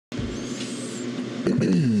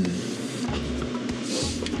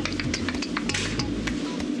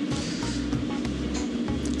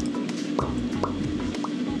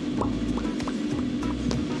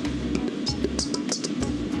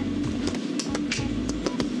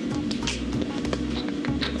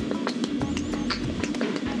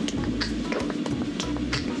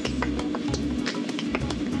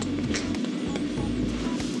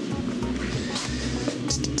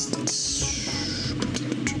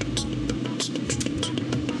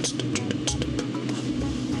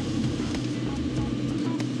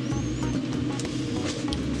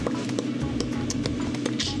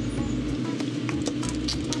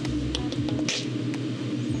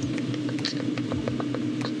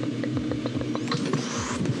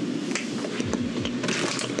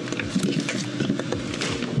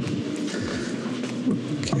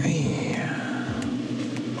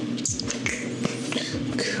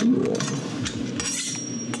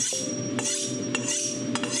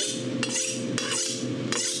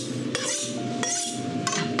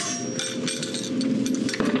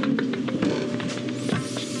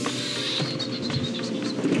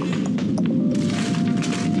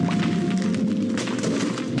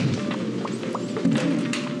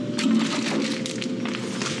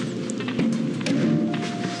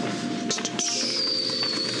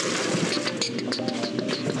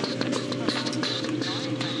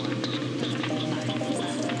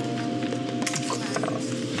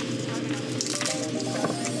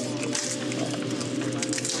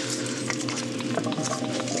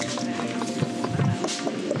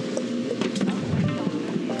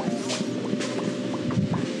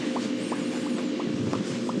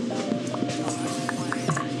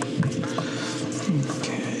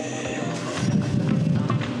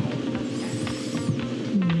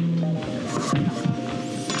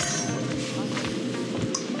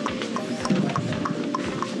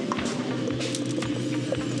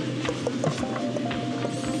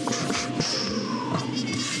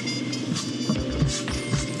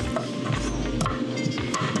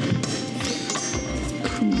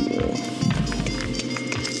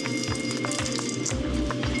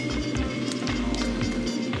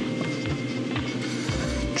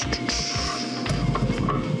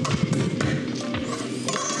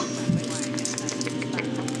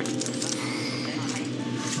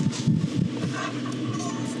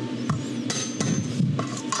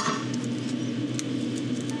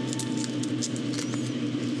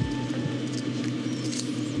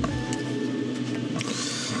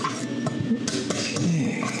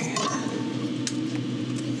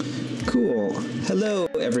Cool. Hello,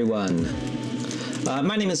 everyone.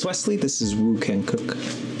 My name is Wesley. This is Woo Can Cook.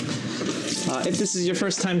 If this is your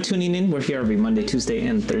first time tuning in, we're here every Monday, Tuesday,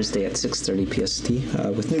 and Thursday at 6:30 PST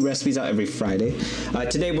with new recipes out every Friday.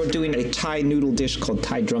 Today we're doing a Thai noodle dish called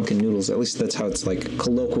Thai Drunken Noodles. At least that's how it's like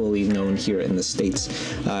colloquially known here in the States.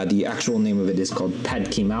 The actual name of it is called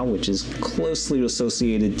Pad Kee Mao, which is closely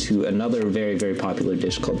associated to another very, very popular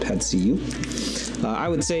dish called Pad See Ew. I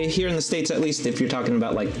would say here in the States, at least, if you're talking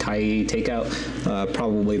about like Thai takeout,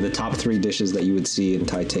 probably the top 3 dishes that you would see in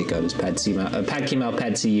Thai takeout is Pad Kee Mao,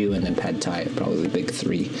 Pad See Ew, and then Pad Thai, probably the big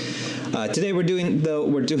 3. Today we're doing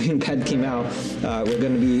Pad Kee Mao. We're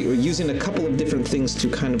going to be using a couple of different things to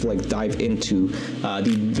kind of like dive into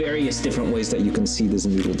the various different ways that you can see this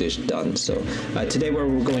noodle dish done. So today what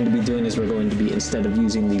we're going to be doing is we're going to be, instead of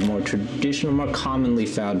using the more traditional, more commonly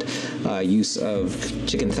found use of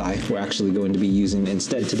chicken thigh, we're actually going to be using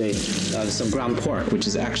instead today some ground pork, which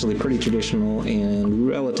is actually pretty traditional and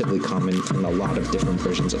relatively common in a lot of different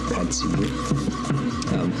versions of Pad See Ew.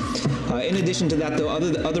 In addition to that, though,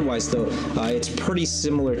 otherwise though, it's pretty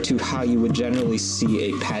similar to how you would generally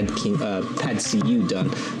see a Pad See Ew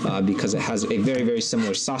done, because it has a very, very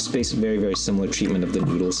similar sauce base, very, very similar treatment of the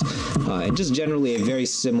noodles, and just generally a very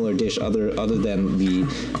similar dish, other than the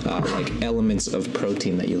like elements of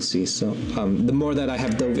protein that you'll see. So the more that I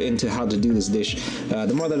have dove into how to do this dish,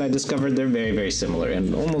 the more that I discovered they're very, very similar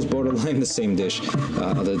and almost borderline the same dish,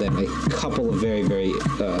 other than a couple of very, very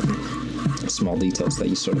small details that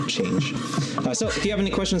you sort of change. So if you have any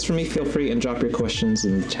questions for me, feel free and drop your questions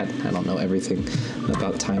in the chat. I don't know everything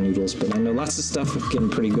about Thai noodles, but I know lots of stuff. I'm getting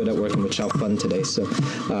pretty good at working with Chow Fun today, so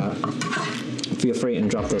feel free and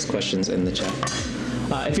drop those questions in the chat.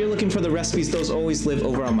 If you're looking for the recipes, those always live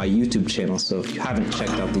over on my YouTube channel, so if you haven't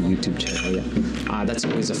checked out the YouTube channel yet, that's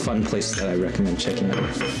always a fun place that I recommend checking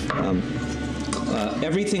out.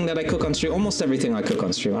 everything that I cook on stream, almost everything I cook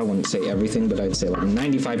on stream, I wouldn't say everything, but I'd say like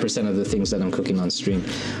 95% of the things that I'm cooking on stream,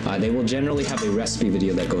 they will generally have a recipe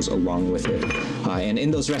video that goes along with it. And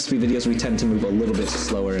in those recipe videos, we tend to move a little bit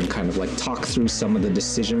slower and kind of like talk through some of the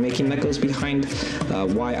decision making that goes behind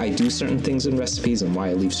why I do certain things in recipes and why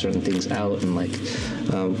I leave certain things out, and like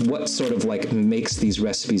what sort of like makes these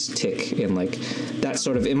recipes tick, and like that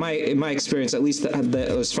sort of, in my experience, at least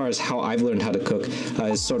as far as how I've learned how to cook,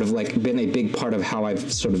 has sort of like been a big part of how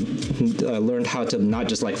I've sort of learned how to not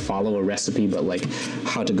just like follow a recipe, but like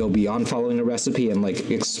how to go beyond following a recipe and like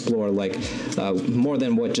explore like more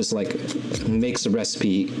than what just like makes a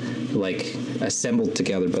recipe like assembled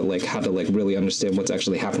together, but like how to like really understand what's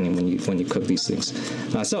actually happening when you cook these things.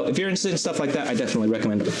 So if you're interested in stuff like that, I definitely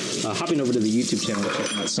recommend hopping over to the YouTube channel and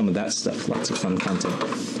checking out some of that stuff. Lots of fun content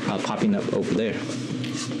popping up over there.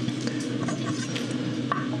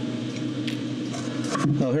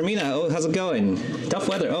 Oh, Hermina, oh, how's it going? Tough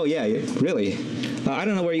weather. Oh, yeah, really. I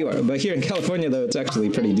don't know where you are, but here in California, though, it's actually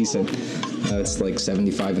pretty decent. It's like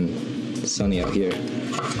 75 and sunny out here.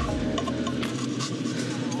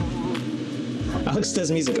 Alex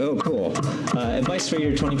does music. Oh, cool. Advice for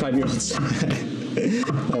your 25-year-olds.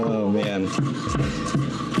 Oh, man.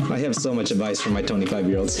 I have so much advice for my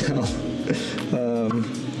 25-year-old self.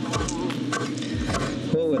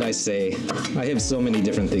 What would I say? I have so many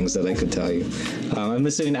different things that I could tell you. I'm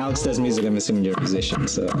assuming Alex does music. I'm assuming you're a musician.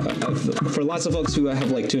 So for lots of folks who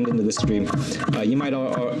have like tuned into this stream, you might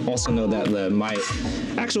also know that my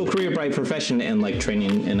actual career by profession and like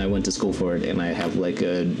training, and I went to school for it, and I have like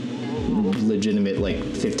a legitimate like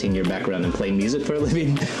 15-year background in playing music for a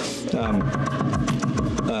living.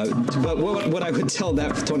 But what I would tell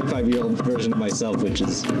that 25-year-old version of myself, which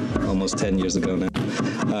is almost 10 years ago now,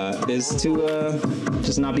 is to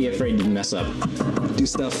just not be afraid to mess up. Do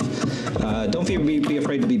stuff. Don't be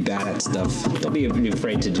afraid to be bad at stuff. Don't be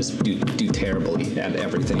afraid to just do terribly at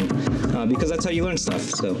everything, because that's how you learn stuff.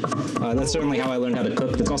 So that's certainly how I learned how to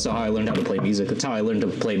cook. That's also how I learned how to play music. That's how I learned to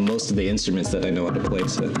play most of the instruments that I know how to play.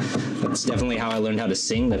 So that's definitely how I learned how to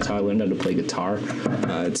sing. That's how I learned how to play guitar.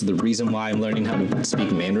 It's the reason why I'm learning how to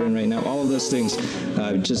speak Mandarin right now. All of those things.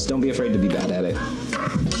 Just don't be afraid to be bad at it.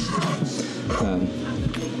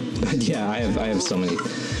 But yeah, I have so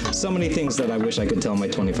many things that I wish I could tell my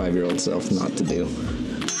 25-year-old self not to do.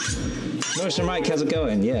 Northern Mike, how's it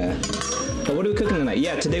going? Yeah. What are we cooking tonight?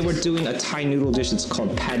 Yeah, today we're doing a Thai noodle dish. It's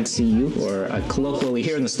called Pad Kee Mao, or colloquially,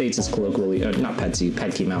 here in the States it's colloquially, not Pad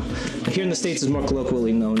Kee Mao. Here in the States is more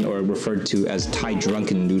colloquially known or referred to as Thai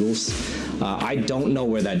Drunken Noodles. I don't know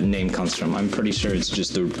where that name comes from. I'm pretty sure it's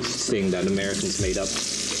just a thing that Americans made up.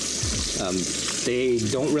 They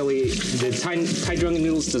don't really, the Thai Drunken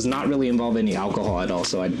Noodles does not really involve any alcohol at all,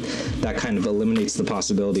 so that kind of eliminates the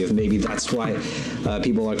possibility of maybe that's why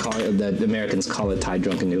people are calling it, that Americans call it Thai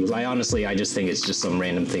Drunken Noodles. I just think it's just some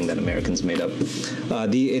random thing that Americans made up.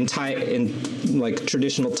 In like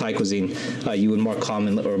traditional Thai cuisine, you would more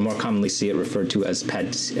commonly see it referred to as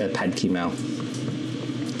Pad Kee Mao.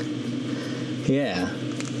 Yeah.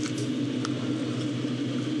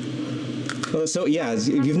 So yeah,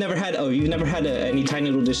 you've never had any Thai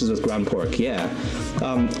noodle dishes with ground pork. Yeah,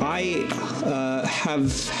 I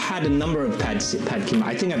have had a number of Pad Kee Mao.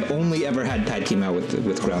 I think I've only ever had Pad Kee Mao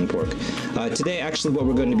with ground pork. Today, actually, what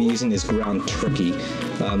we're going to be using is ground turkey,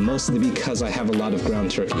 mostly because I have a lot of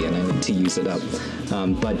ground turkey and I need to use it up.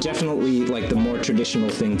 But definitely, like the more traditional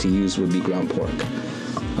thing to use would be ground pork.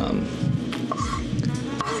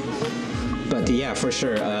 But yeah, for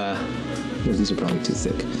sure. These are probably too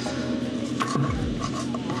thick.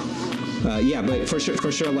 Yeah, but for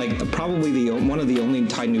sure, like probably one of the only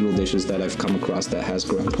Thai noodle dishes that I've come across that has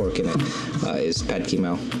ground pork in it is Pad Kee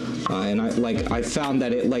Mao. And I found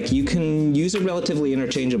that you can use it relatively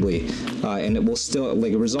interchangeably, and it will still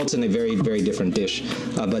it results in a very, very different dish.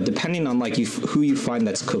 But depending on who you find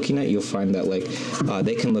that's cooking it, you'll find that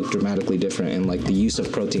they can look dramatically different, and the use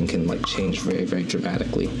of protein can change very, very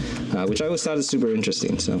dramatically, which I always thought is super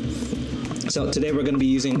interesting. So today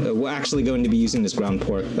we're actually going to be using this ground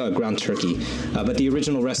turkey, but the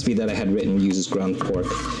original recipe that I had written uses ground pork,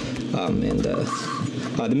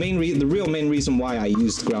 the real main reason why I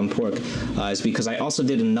used ground pork is because I also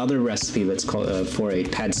did another recipe that's called for a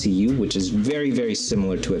Pad See Ew, which is very, very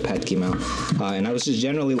similar to a Pad Kee Mao, and I was just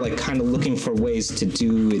generally kind of looking for ways to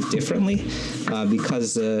do it differently,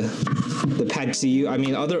 because the Pad See Ew, I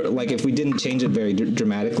mean, if we didn't change it very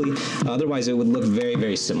dramatically, otherwise it would look very,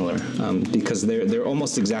 very similar, because they're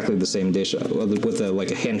almost exactly the same dish with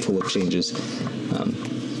a handful of changes.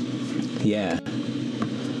 Yeah.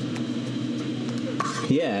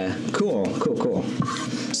 Yeah, cool.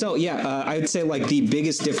 So yeah, I would say like the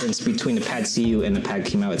biggest difference between a Pad See and a Pad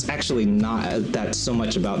Kee Mao, it's actually not that so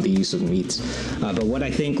much about the use of meats, but what I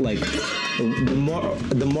think like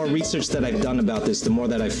the more research that I've done about this, the more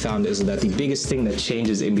that I've found is that the biggest thing that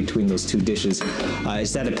changes in between those two dishes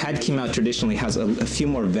is that a Pad Kee Mao traditionally has a few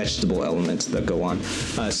more vegetable elements that go on.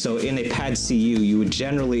 So in a Pad See you would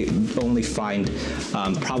generally only find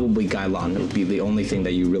probably gailan. It would be the only thing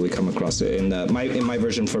that you really come across. In my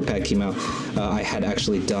version for Pad Kee Mao, I had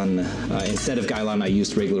actually done instead of gailan, I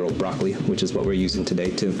used regular old broccoli, which is what we're using today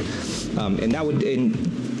too. And that would,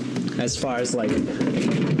 as far as like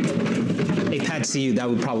a Pad See you, that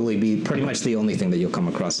would probably be pretty much the only thing that you'll come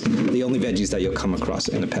across, the only veggies that you'll come across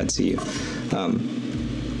in a Pad See you.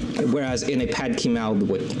 Whereas in a Pad Kee Mao,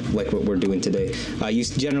 like what we're doing today, you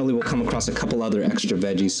generally will come across a couple other extra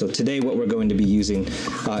veggies. So today what we're going to be using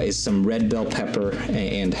is some red bell pepper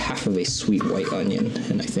and half of a sweet white onion.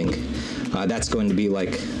 And I think that's going to be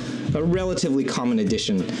like a relatively common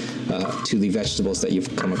addition to the vegetables that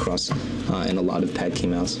you've come across in a lot of Pad Kee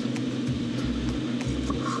Maos.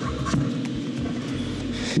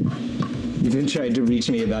 You've been trying to reach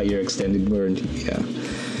me about your extended warranty. Yeah,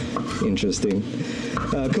 interesting.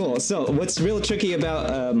 Cool. So what's real tricky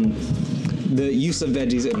about the use of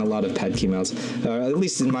veggies in a lot of Pad Kee Maos, at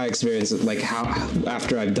least in my experience, like how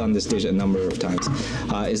after I've done this dish a number of times,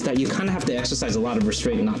 is that you kind of have to exercise a lot of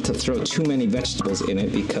restraint not to throw too many vegetables in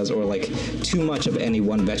it or like too much of any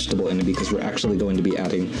one vegetable in it, because we're actually going to be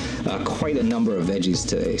adding quite a number of veggies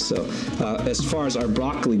today. So as far as our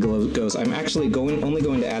broccoli goes, I'm actually only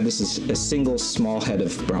going to add this as a single small head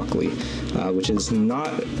of broccoli, which is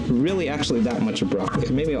not really actually that much of broccoli.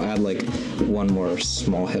 Maybe I'll add like one more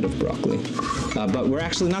small head of broccoli. But we're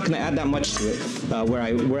actually not going to add that much to it.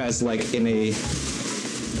 Whereas like in a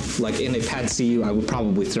Pad See you, I would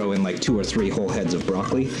probably throw in like 2 or 3 whole heads of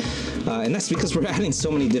broccoli, and that's because we're adding so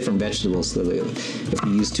many different vegetables. So that if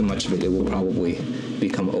you use too much of it, it will probably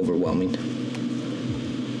become overwhelming.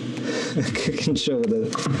 Can show the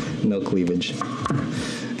no cleavage.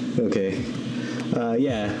 Okay.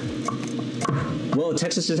 Yeah. Well,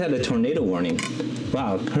 Texas just had a tornado warning.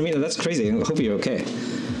 Wow, Hermina, that's crazy. I hope you're okay.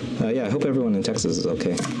 Yeah, I hope everyone in Texas is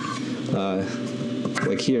okay.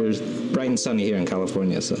 Like here, it's bright and sunny here in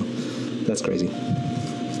California, so that's crazy.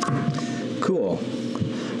 Cool.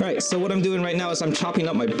 All right, so what I'm doing right now is I'm chopping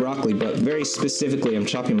up my broccoli, but very specifically, I'm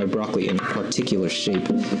chopping my broccoli in a particular shape.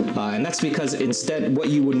 And that's because instead, what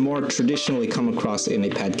you would more traditionally come across in a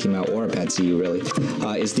Pad Kee Mao or a Pad See you really,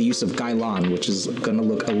 is the use of gailan, which is going to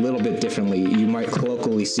look a little bit differently. You might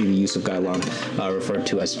colloquially see the use of gailan referred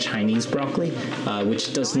to as Chinese broccoli,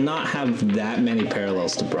 which does not have that many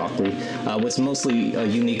parallels to broccoli. What's mostly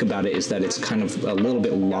unique about it is that it's kind of a little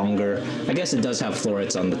bit longer. I guess it does have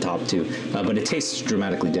florets on the top too, but it tastes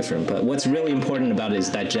dramatically different. But what's really important about it is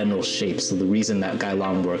that general shape. So the reason that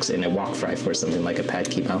gailan works in a wok fry for something like a Pad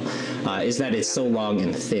Kee Mao is that it's so long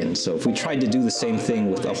and thin. So if we tried to do the same thing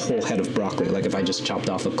with a whole head of broccoli, like if I just chopped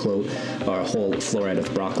off a clove or a whole floret of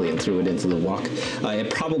broccoli and threw it into the wok, it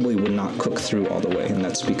probably would not cook through all the way. And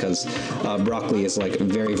that's because broccoli is like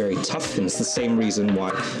very, very tough. And it's the same reason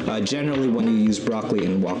why generally when you use broccoli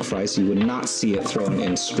in wok fries, you would not see it thrown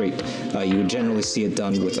in straight. You would generally see it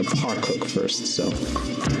done with a par cook first. So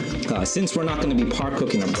since we're not going to be par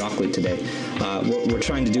cooking our broccoli today, what we're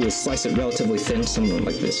trying to do is slice it relatively thin, something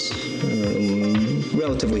like this,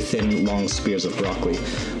 relatively thin, long spears of broccoli,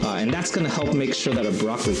 and that's going to help make sure that our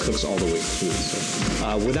broccoli cooks all the way through.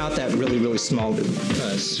 So, without that really, really small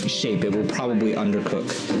shape, it will probably undercook.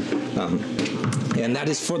 And that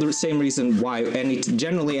is for the same reason why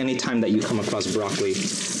generally any time that you come across broccoli,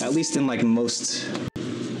 at least in like most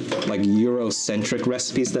like Eurocentric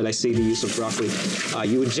recipes that I see the use of broccoli,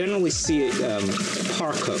 you would generally see it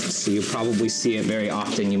par cooked. So you probably see it very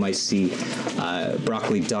often. You might see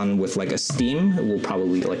broccoli done with like a steam. It will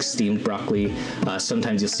probably like steamed broccoli.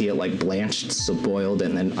 Sometimes you'll see it like blanched, so boiled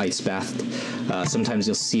and then ice bathed. Sometimes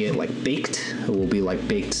you'll see it like baked. It will be like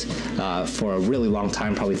baked for a really long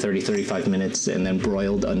time, probably 30-35 minutes, and then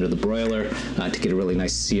broiled under the broiler to get a really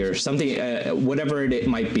nice sear. Something, whatever it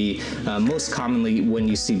might be. Most commonly, when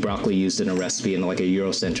you see broccoli used in a recipe, in like a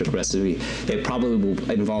Eurocentric recipe, it probably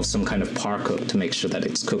will involve some kind of par cook to make sure that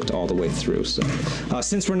it's cooked all the way through. So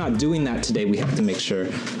since we're not doing that today, we have to make sure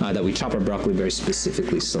that we chop our broccoli very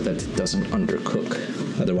specifically so that it doesn't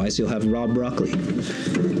undercook. Otherwise, you'll have raw broccoli.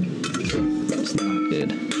 That's not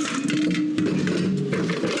good.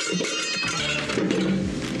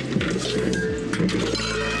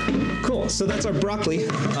 Cool. so that's our broccoli.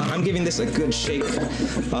 I'm giving this a good shake,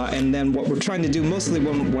 and then what we're trying to do, mostly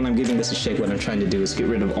when I'm giving this a shake, what I'm trying to do is get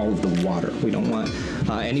rid of all of the water. We don't want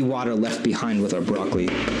any water left behind with our broccoli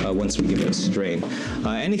once we give it a strain.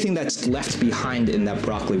 Anything that's left behind in that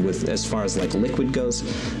broccoli, with as far as like liquid goes,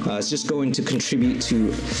 is just going to contribute to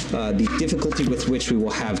the difficulty with which we will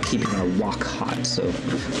have keeping our wok hot. So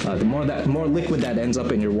the more liquid that ends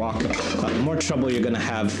up in your wok, the more trouble you're going to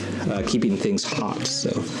have keeping things hot.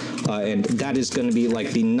 So and that is going to be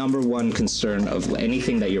like the #1 concern of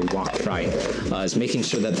anything that you're wok frying, is making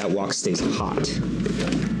sure that that wok stays hot.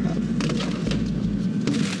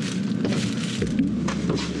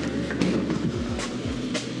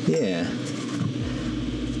 Yeah.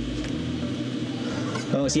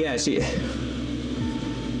 Oh, yeah,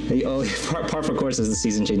 par for course as the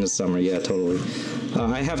season changes summer. Yeah, totally.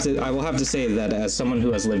 I will have to say that as someone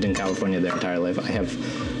who has lived in California their entire life, I have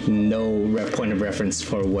no point of reference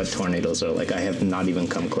for what tornadoes are like. I have not even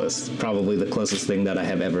come close. Probably the closest thing that I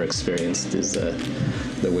have ever experienced is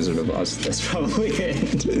the Wizard of Oz. That's probably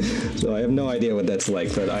it. So I have no idea what that's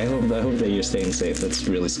like, but I hope that you're staying safe. That's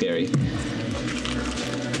really scary.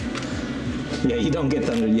 Yeah, you don't get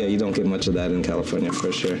thunder. Yeah, you don't get much of that in California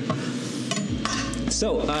for sure.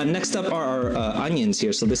 So next up are our onions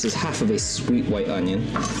here. So this is half of a sweet white onion.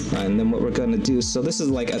 And then what we're going to do, so this is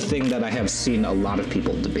like a thing that I have seen a lot of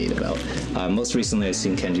people debate about. Most recently I've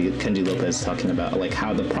seen Kenji Lopez talking about like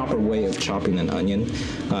how the proper way of chopping an onion.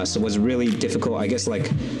 So what's really difficult, I guess,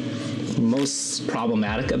 like most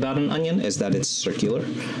problematic about an onion is that it's circular,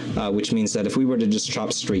 which means that if we were to just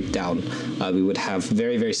chop straight down, we would have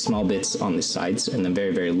very, very small bits on the sides and then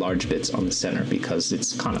very, very large bits on the center because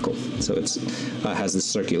it's conical. So it has this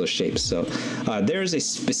circular shape. So there is a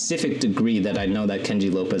specific degree that I know that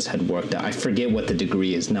Kenji Lopez had worked out. I forget what the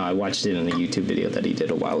degree is now. I watched it in a YouTube video that he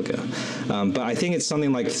did a while ago. But I think it's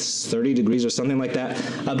something like 30 degrees or something like that.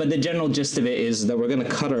 But the general gist of it is that we're going to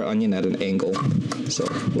cut our onion at an angle. So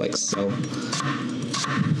like so.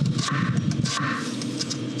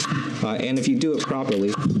 And if you do it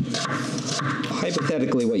properly,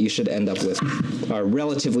 hypothetically what you should end up with are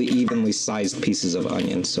relatively evenly sized pieces of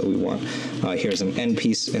onion. So we want, here's an end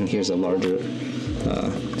piece and here's a larger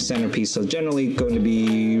center piece. So generally going to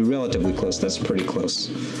be relatively close. That's pretty close.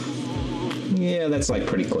 Yeah, that's like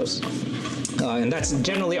pretty close. And that's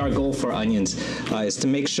generally our goal for onions, is to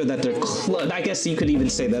make sure that they're close. I guess you could even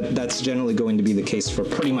say that that's generally going to be the case for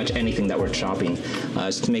pretty much anything that we're chopping,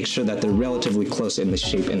 is to make sure that they're relatively close in the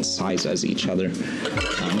shape and size as each other.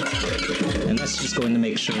 And that's just going to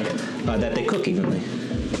make sure that they cook evenly.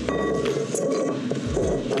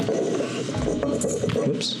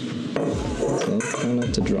 Whoops. So try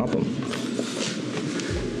not to drop them.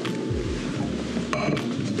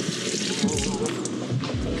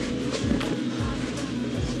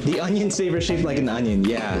 The onion saver shaped like an onion,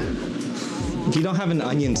 yeah. If you don't have an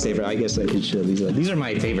onion saver, I guess I could show these. These are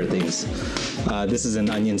my favorite things. This is an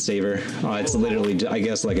onion saver. It's literally, I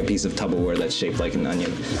guess, like a piece of Tupperware that's shaped like an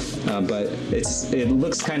onion. But it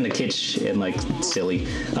looks kind of kitsch and like silly.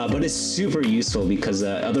 But it's super useful because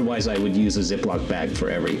otherwise I would use a Ziploc bag for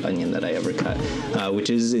every onion that I ever cut, which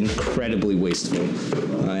is incredibly wasteful.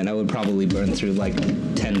 And I would probably burn through like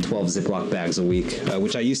 10, 12 Ziploc bags a week,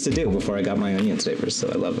 which I used to do before I got my onion savers, so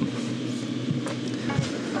I love them.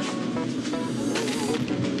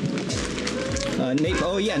 Nate,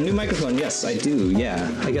 oh yeah, new microphone. Yes, I do.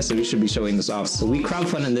 Yeah, I guess we should be showing this off. So we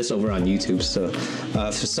crowdfunded this over on YouTube. So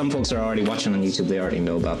for some folks are already watching on YouTube, they already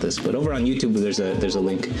know about this. But over on YouTube, there's a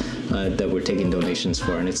link that we're taking donations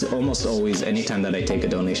for, and it's almost always anytime that I take a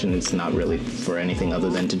donation, it's not really for anything other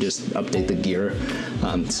than to just update the gear.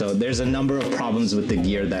 So there's a number of problems with the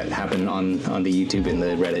gear that happen on the YouTube and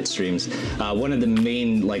the Reddit streams. One of the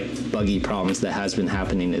main like buggy problems that has been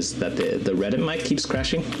happening is that the Reddit mic keeps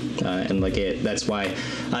crashing, and like that's why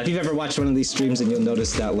if you've ever watched one of these streams and you'll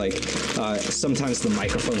notice that like sometimes the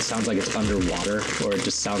microphone sounds like it's underwater or it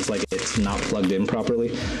just sounds like it's not plugged in properly.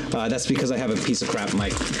 That's because I have a piece of crap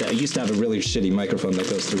mic. I used to have a really shitty microphone that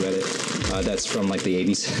goes to Reddit. That's from like the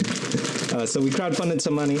 80s. So we crowdfunded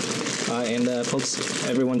some money and folks,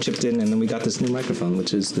 everyone chipped in, and then we got this new microphone,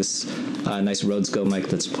 which is this nice Rhodes Go mic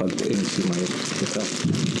that's plugged into my hookup.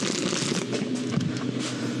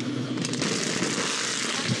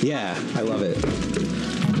 Yeah, I love it.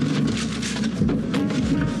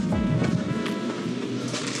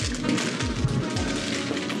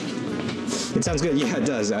 It sounds good. Yeah, it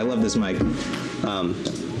does. I love this mic.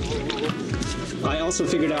 I also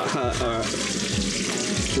figured out how...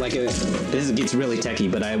 like this gets really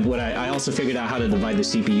techie, but I also figured out how to divide the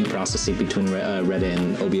CPU processing between Reddit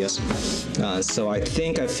and OBS. So I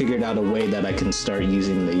think I figured out a way that I can start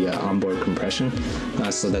using the onboard compression.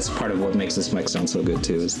 So that's part of what makes this mic sound so good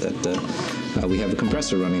too, is that we have a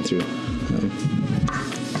compressor running through.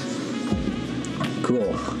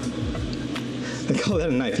 Cool. I call that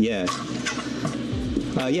a knife, yeah.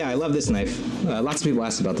 Yeah, I love this knife. Lots of people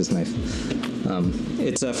ask about this knife.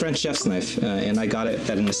 It's a French chef's knife, and I got it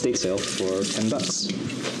at an estate sale for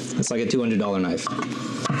 $10. It's like a $200 knife.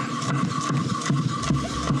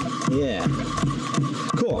 Yeah.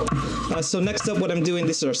 Cool. So next up, what I'm doing,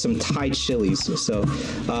 these are some Thai chilies. So,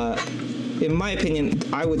 in my opinion,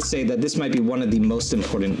 I would say that this might be one of the most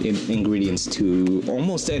important ingredients to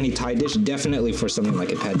almost any Thai dish, definitely for something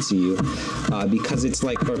like a Pad Kee Mao, because it's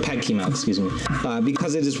like, or Pad Kee Mao, excuse me,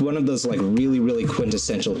 because it is one of those like really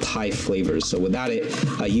quintessential Thai flavors. So without it,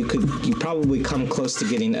 you probably come close to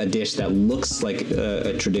getting a dish that looks like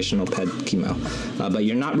a traditional Pad Kee Mao, but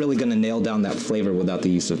you're not really going to nail down that flavor without the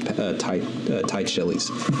use of Thai chilies,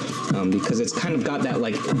 because it's kind of got that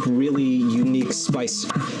like really unique spice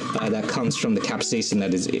that comes from the capsaicin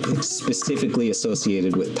that is specifically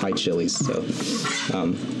associated with Thai chilies. So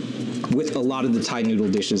with a lot of the Thai noodle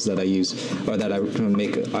dishes that I use or that I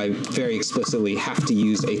make, I very explicitly have to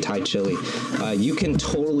use a Thai chili. You can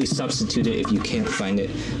totally substitute it if you can't find it.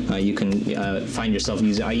 You can find yourself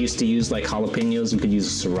using, I used to use like jalapenos. You could use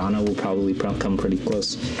serrano, will probably come pretty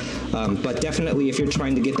close. But definitely if you're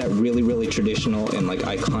trying to get that really traditional and like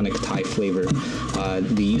iconic Thai flavor,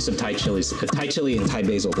 the use of Thai chilies, Thai chili and Thai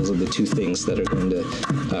basil, those are the two things that are going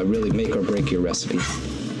to really make or break your recipe.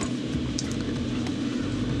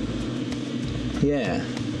 Yeah.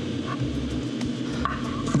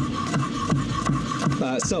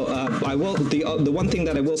 I will, the one thing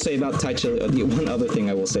that I will say about Thai chili, the one other thing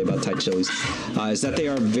I will say about Thai chilies is that they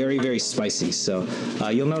are very spicy. So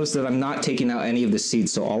you'll notice that I'm not taking out any of the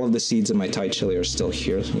seeds. So all of the seeds in my Thai chili are still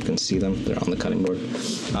here. You can see them. They're on the cutting board.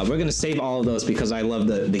 We're going to save all of those because I love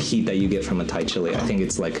the heat that you get from a Thai chili. I think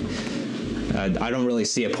it's like, I don't really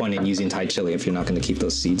see a point in using Thai chili if you're not going to keep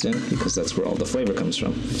those seeds in, because that's where all the flavor comes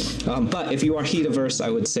from. But if you are heat averse, I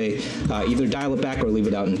would say either dial it back or leave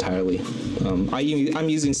it out entirely. I'm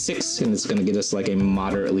using 6, and it's going to get us like a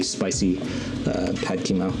moderately spicy Pad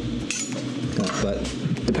Kee Mao. But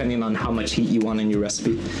depending on how much heat you want in your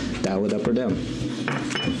recipe, dial it up or down.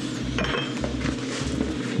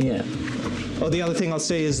 Yeah. Oh, the other thing I'll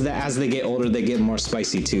say is that as they get older, they get more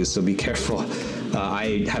spicy too, so be careful.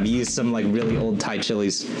 I have used some like really old Thai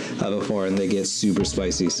chilies before, and they get super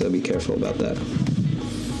spicy, so be careful about that.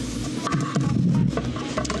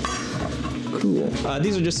 Cool.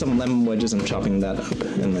 These are just some lemon wedges. I'm chopping that up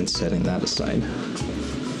and then setting that aside.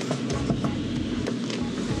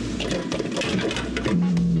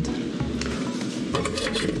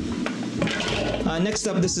 Next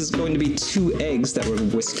up, this is going to be 2 eggs that we're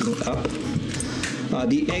whisking up.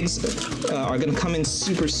 The eggs are going to come in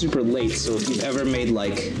super late, so if you've ever made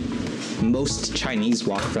like most Chinese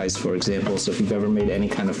wok fries, for example, so if you've ever made any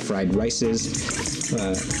kind of fried rices,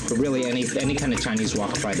 or really any kind of Chinese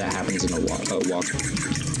wok fry that happens in a wok,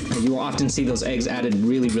 you will often see those eggs added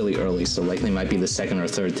really early, so likely might be the second or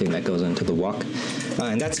third thing that goes into the wok.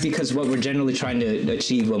 And that's because what we're generally trying to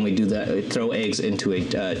achieve when we do that, throw eggs into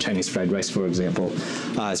a Chinese fried rice, for example,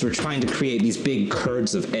 is we're trying to create these big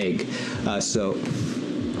curds of egg.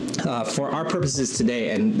 For our purposes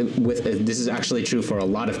today, and this is actually true for a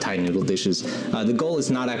lot of Thai noodle dishes, the goal is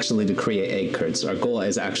not actually to create egg curds. Our goal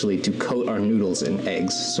is actually to coat our noodles in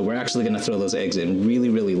eggs. So we're actually going to throw those eggs in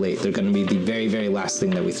really late. They're going to be the very last thing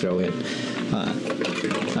that we throw in.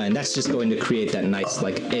 And that's just going to create that nice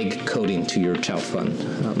like egg coating to your chow fun,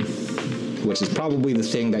 which is probably the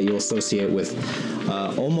thing that you'll associate with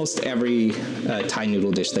almost every Thai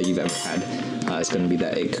noodle dish that you've ever had. It's going to be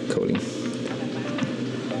that egg coating.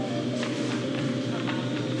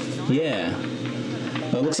 Yeah.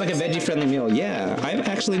 It looks like a veggie-friendly meal. Yeah, I've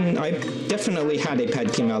definitely had a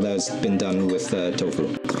Pad Kee Mao that's been done with tofu,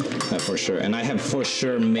 for sure. And I have for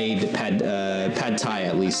sure made pad Thai,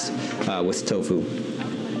 at least, with tofu.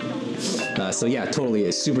 So yeah, totally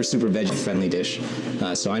a super veggie-friendly dish.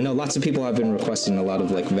 So I know lots of people have been requesting a lot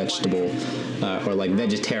of like vegetable or like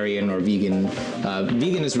vegetarian or vegan.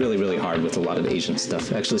 Vegan is really hard with a lot of Asian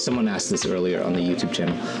stuff. Actually, someone asked this earlier on the YouTube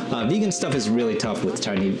channel. Vegan stuff is really tough with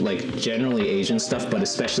Chinese, like generally Asian stuff, but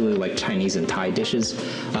especially like Chinese and Thai dishes.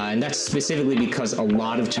 And that's specifically because a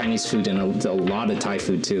lot of Chinese food and a lot of Thai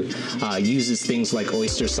food too uses things like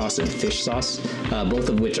oyster sauce and fish sauce, both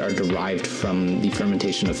of which are derived from the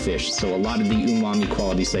fermentation of fish. So a lot of the umami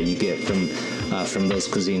qualities that you get from those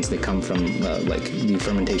cuisines, they come from like the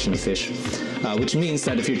fermentation of fish, which means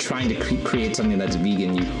that if you're trying to create something that's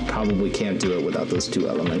vegan, you probably can't do it without those two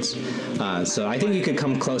elements. So I think you could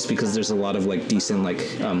come close because there's a lot of like decent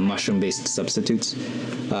like mushroom-based substitutes.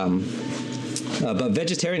 But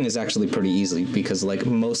vegetarian is actually pretty easy because like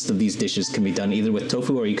most of these dishes can be done either with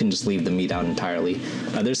tofu or you can just leave the meat out entirely.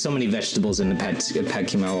 There's so many vegetables in the Pad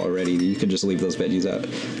Kee Mao already, you could just leave those veggies out.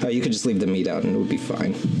 You could just leave the meat out and it would be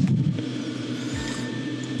fine.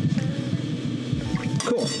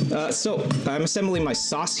 Cool. So I'm assembling my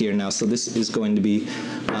sauce here now. So this is going to be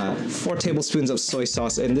 4 tablespoons of soy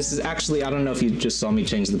sauce. And this is actually, I don't know if you just saw me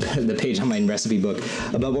change the page on my recipe book,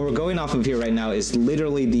 but what we're going off of here right now is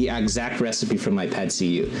literally the exact recipe from my Pad See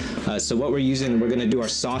Ew. So what we're using, we're going to do our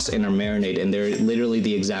sauce and our marinade, and they're literally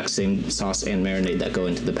the exact same sauce and marinade that go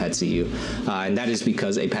into the Pad See Ew. And that is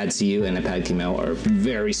because a Pad See Ew and a Pad Kee Mao are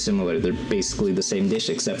very similar. They're basically the same dish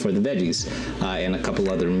except for the veggies and a couple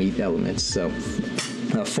other meat elements. So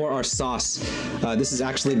for our sauce, this is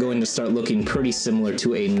actually going to start looking pretty similar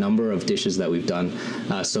to a number of dishes that we've done.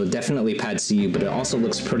 So definitely Pad See Ew, but it also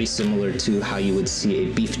looks pretty similar to how you would see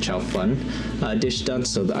a beef chow fun dish done.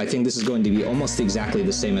 So I think this is going to be almost exactly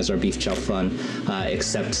the same as our beef chow fun,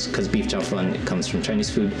 except because beef chow fun comes from Chinese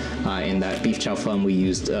food. In that beef chow fun, we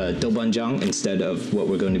used doubanjiang instead of what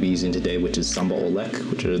we're going to be using today, which is sambal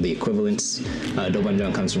olek, which are the equivalents.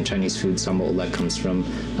 Doubanjiang comes from Chinese food, sambal olek comes from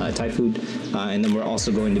Thai food, and then we're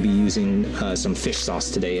also going to be using some fish sauce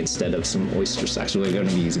today instead of some oysters. Actually, we're going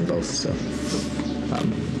to be using both.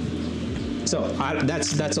 So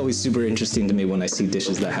that's always super interesting to me when I see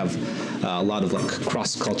dishes that have a lot of like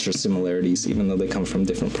cross-culture similarities, even though they come from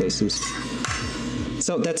different places.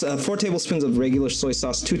 So that's 4 tablespoons of regular soy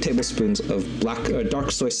sauce, 2 tablespoons of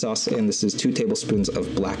dark soy sauce, and this is 2 tablespoons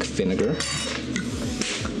of black vinegar,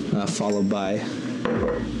 followed by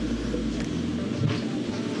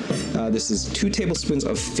this is 2 tablespoons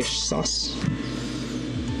of fish sauce.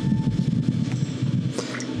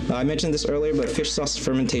 I mentioned this earlier, but fish sauce is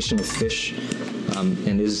fermentation of fish,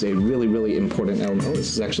 and is a really, really important element. Oh,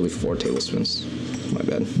 this is actually 4 tablespoons. My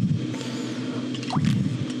bad.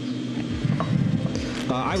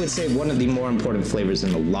 I would say one of the more important flavors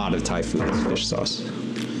in a lot of Thai food is fish sauce.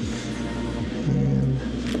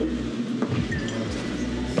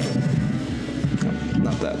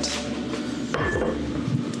 Not that.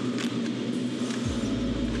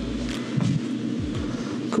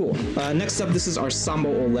 Cool. Next up, this is our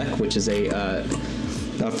sambal olek, which is a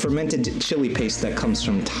fermented chili paste that comes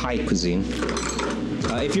from Thai cuisine.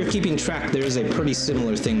 If you're keeping track, there is a pretty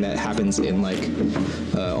similar thing that happens in like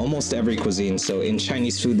almost every cuisine. So in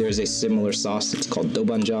Chinese food, there's a similar sauce. It's called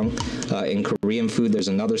doubanjiang. In Korean food, there's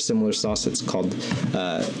another similar sauce. It's called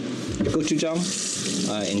gochujang.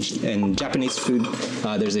 In Japanese food,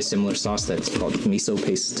 there's a similar sauce that's called miso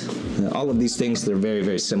paste. All of these things, they're very,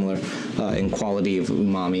 very similar in quality of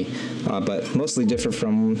umami, but mostly different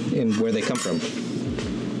from in where they come from.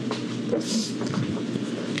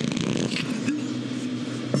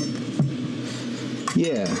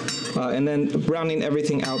 Yeah, and then rounding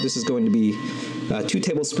everything out, this is going to be 2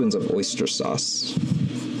 tablespoons of oyster sauce.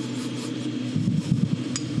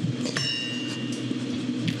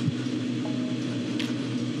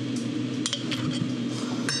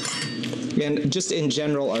 And just in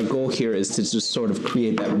general, our goal here is to just sort of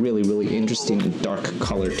create that really, really interesting dark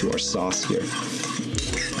color to our sauce here.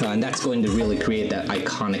 And that's going to really create that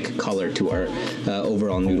iconic color to our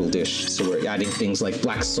overall noodle dish. So we're adding things like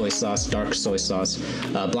black soy sauce, dark soy sauce,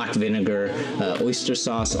 black vinegar, oyster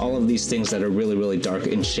sauce, all of these things that are really, really dark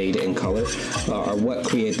in shade and color are what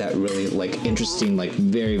create that really like interesting, like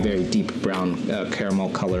very, very deep brown caramel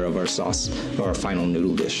color of our sauce or our final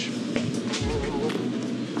noodle dish.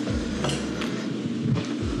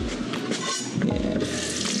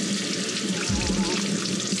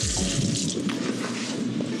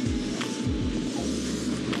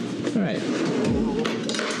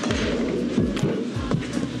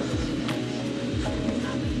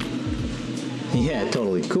 Yeah,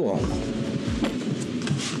 totally cool.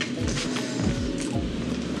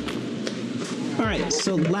 All right,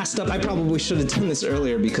 so last up, I probably should have done this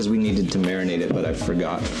earlier because we needed to marinate it, but I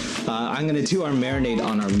forgot. I'm gonna do our marinade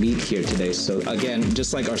on our meat here today. So again,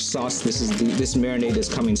 just like our sauce, this marinade is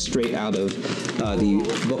coming straight out of the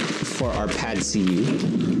book for our Pad See Ew.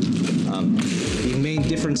 The main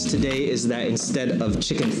difference today is that instead of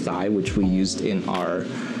chicken thigh, which we used in our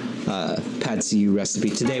Pad See Ew recipe,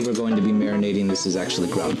 today we're going to be marinating. This is actually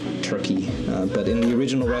ground turkey, but in the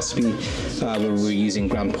original recipe, we were using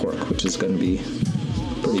ground pork, which is going to be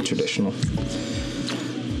pretty traditional.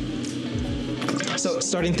 So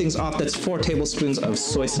starting things off, that's 4 tablespoons of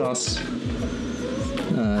soy sauce,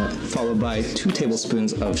 followed by 2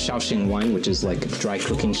 tablespoons of Shaoxing wine, which is like dry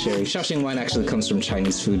cooking sherry. Shaoxing wine actually comes from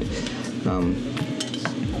Chinese food,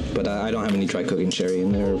 but I don't have any dry cooking sherry,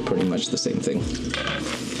 and they're pretty much the same thing.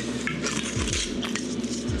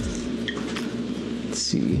 Let's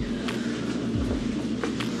see.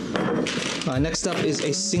 Next up is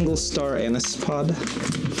a single star anise pod.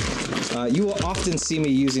 You will often see me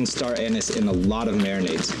using star anise in a lot of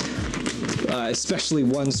marinades, especially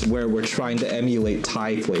ones where we're trying to emulate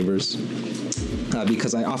Thai flavors.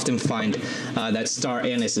 Because I often find that star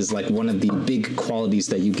anise is like one of the big qualities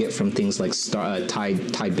that you get from things like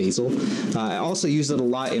Thai basil. I also use it a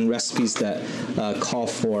lot in recipes that call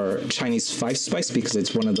for Chinese 5-spice, because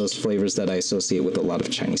it's one of those flavors that I associate with a lot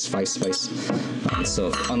of Chinese 5-spice.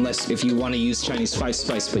 So if you want to use Chinese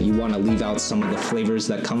 5-spice, but you want to leave out some of the flavors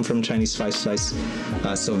that come from Chinese 5-spice,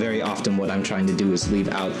 so very often what I'm trying to do is leave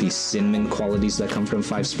out the cinnamon qualities that come from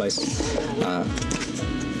 5-spice.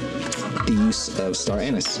 The use of star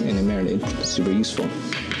anise in a marinade, super useful.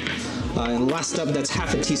 And last up, that's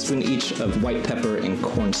half a teaspoon each of white pepper and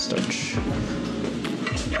cornstarch.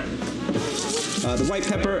 The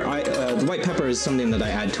white pepper is something that I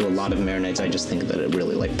add to a lot of marinades. I just think that it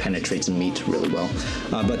really penetrates meat really well.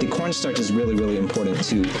 But the cornstarch is really, really important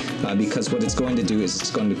too, because what it's going to do is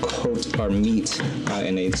it's going to coat our meat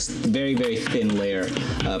in a very, very thin layer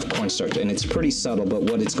of cornstarch, and it's pretty subtle. But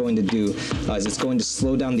what it's going to do is it's going to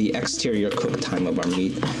slow down the exterior cook time of our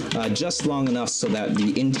meat just long enough so that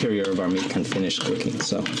the interior of our meat can finish cooking.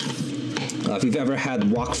 So. If you've ever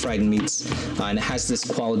had wok fried meats, and it has this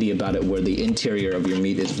quality about it where the interior of your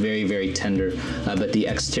meat is very, very tender, but the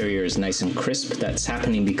exterior is nice and crisp, that's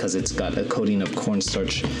happening because it's got a coating of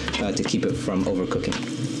cornstarch to keep it from overcooking.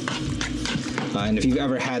 And if you've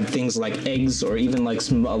ever had things like eggs or even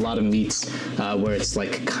a lot of meats where it's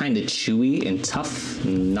kind of chewy and tough,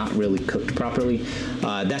 not really cooked properly,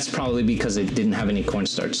 that's probably because it didn't have any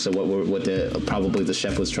cornstarch. So what probably the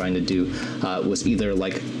chef was trying to do was either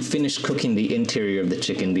finish cooking the interior of the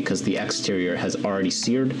chicken because the exterior has already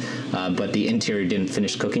seared, but the interior didn't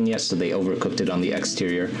finish cooking yet, so they overcooked it on the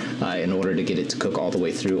exterior in order to get it to cook all the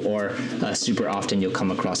way through. Or super often you'll come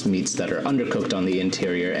across meats that are undercooked on the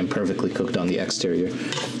interior and perfectly cooked on the exterior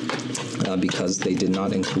because they did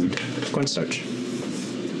not include cornstarch.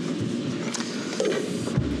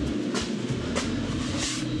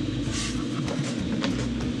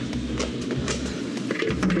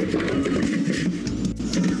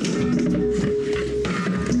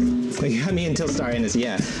 You got me until star anise,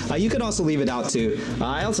 yeah. You could also leave it out too.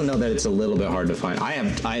 I also know that it's a little bit hard to find.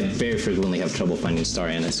 I very frequently have trouble finding star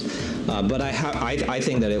anise, but I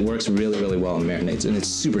think that it works really, really well in marinades, and it's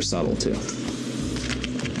super subtle too.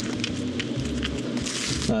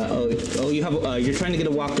 You're trying to get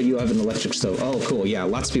a wok, but you have an electric stove. Oh, cool. Yeah,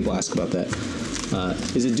 lots of people ask about that.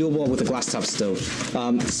 Is it doable with a glass top stove?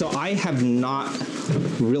 So I have not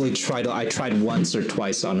really tried. I tried once or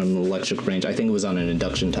twice on an electric range. I think it was on an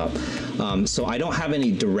induction top. So I don't have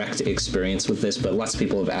any direct experience with this, but lots of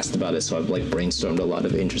people have asked about it, so I've brainstormed a lot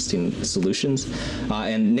of interesting solutions.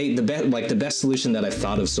 And Nate, the best solution that I've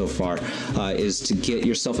thought of so far is to get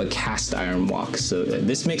yourself a cast iron wok. So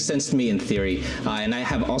this makes sense to me in theory, and I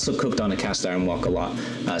have also cooked on a cast iron wok a lot,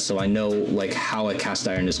 so I know how a cast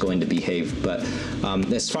iron is going to behave. But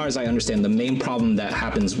as far as I understand, the main problem that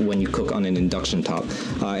happens when you cook on an induction top,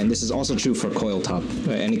 and this is also true for coil top,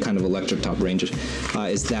 any kind of electric top range,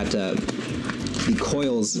 is that the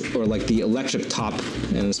coils, or the electric top,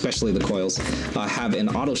 and especially the coils, have an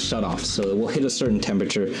auto shut off. So it will hit a certain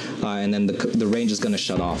temperature, and then the range is going to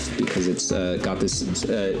shut off because it's got this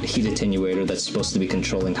heat attenuator that's supposed to be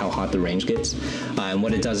controlling how hot the range gets. And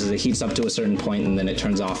what it does is it heats up to a certain point, and then it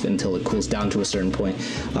turns off until it cools down to a certain point,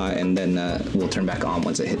 and then will turn back on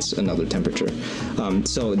once it hits another temperature.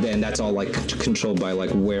 So then that's all controlled by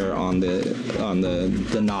where on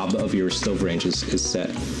the knob of your stove range is set.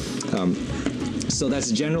 So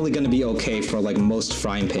that's generally going to be okay for most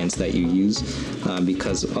frying pans that you use,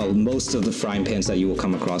 because most of the frying pans that you will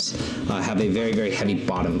come across have a very, very heavy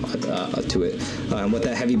bottom to it. And what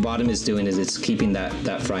that heavy bottom is doing is it's keeping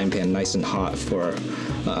that frying pan nice and hot for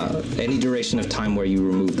any duration of time where you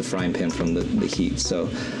remove the frying pan from the heat. So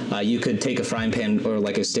you could take a frying pan or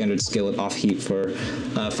a standard skillet off heat for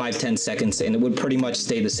 5-10 seconds, and it would pretty much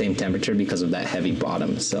stay the same temperature because of that heavy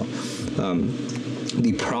bottom. So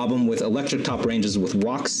the problem with electric top ranges with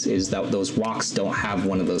woks is that those woks don't have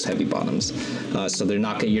one of those heavy bottoms, so you're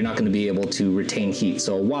not going to be able to retain heat.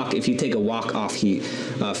 So a wok, if you take a wok off heat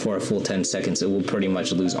for a full 10 seconds, it will pretty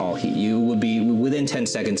much lose all heat. You will be within 10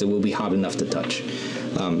 seconds, it will be hot enough to touch.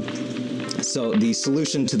 So the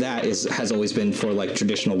solution to that has always been for like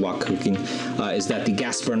traditional wok cooking, is that the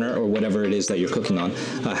gas burner or whatever it is that you're cooking on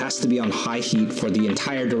has to be on high heat for the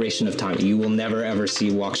entire duration of time. You will never ever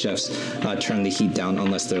see wok chefs turn the heat down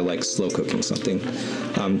unless they're like slow cooking something.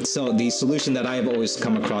 So the solution that I have always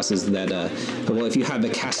come across is that, well, if you have a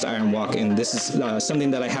cast iron wok, and this is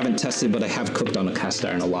something that I haven't tested, but I have cooked on a cast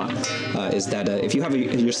iron a lot, is that if you have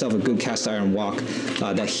yourself a good cast iron wok,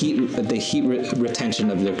 the heat retention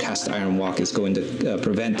of your cast iron wok is going to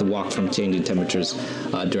prevent the wok from changing temperatures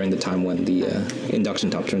during the time when the induction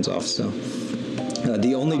top turns off. So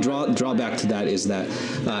the only drawback to that is that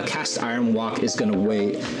cast iron wok is going to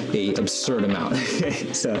weigh an absurd amount.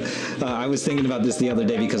 So I was thinking about this the other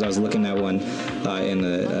day because I was looking at one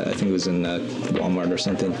I think it was in Walmart or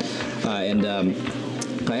something, and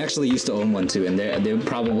I actually used to own one too, and they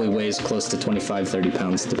probably weighs close to 25, 30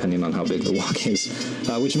 pounds, depending on how big the wok is,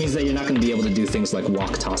 which means that you're not going to be able to do things like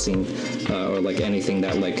wok tossing or like anything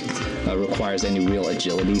that like requires any real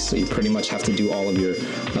agility. So you pretty much have to do all of your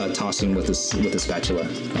tossing with a spatula.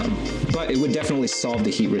 But it would definitely solve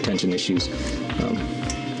the heat retention issues.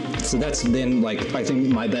 So that's then, like, I think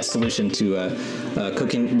my best solution to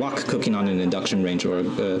wok cooking on an induction range or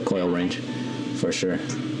a coil range, for sure.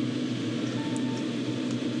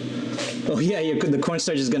 Oh yeah, the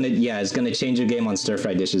cornstarch is gonna change your game on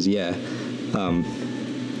stir-fry dishes. Yeah,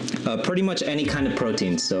 pretty much any kind of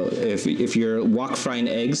protein. So if you're wok frying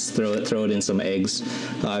eggs, throw it in some eggs.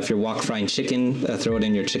 If you're wok frying chicken, throw it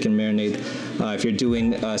in your chicken marinade. If you're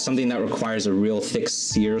doing something that requires a real thick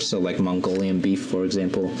sear, so like Mongolian beef, for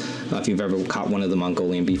example, if you've ever caught one of the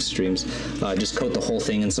Mongolian beef streams, just coat the whole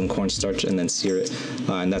thing in some cornstarch and then sear it,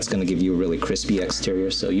 and that's going to give you a really crispy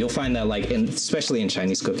exterior. So you'll find that, like, especially in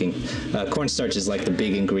Chinese cooking, cornstarch is like the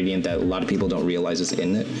big ingredient that a lot of people don't realize is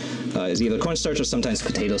in it. Is either cornstarch or sometimes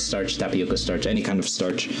potato starch, tapioca starch, any kind of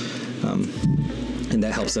starch, and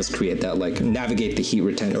that helps us create that, like, navigate the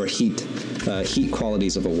heat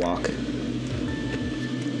qualities of a wok.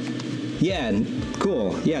 Yeah,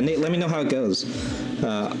 cool. Yeah, Nate, let me know how it goes.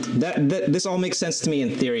 This all makes sense to me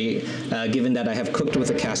in theory, given that I have cooked with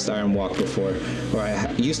a cast iron wok before, or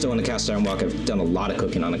I used to own a cast iron wok. I've done a lot of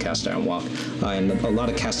cooking on a cast iron wok, and a lot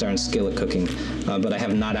of cast iron skillet cooking, but I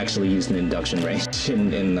have not actually used an induction range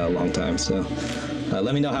in a long time. So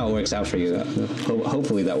let me know how it works out for you.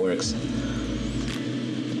 Hopefully that works.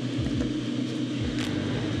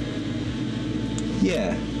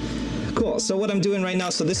 Yeah. Cool. So what I'm doing right now,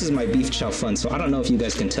 so this is my beef chow fun. So I don't know if you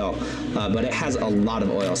guys can tell, but it has a lot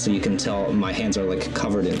of oil. So you can tell my hands are like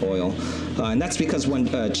covered in oil. And that's because when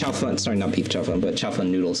chow fun, sorry, not beef chow fun, but chow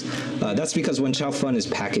fun noodles. That's because when chow fun is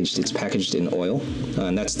packaged, it's packaged in oil.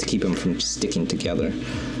 And that's to keep them from sticking together.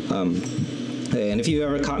 And if you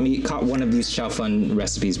ever caught one of these chow fun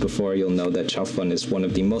recipes before, you'll know that chow fun is one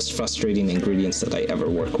of the most frustrating ingredients that I ever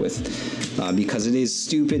work with, because it is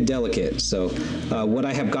stupid delicate. So what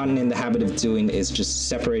I have gotten in the habit of doing is just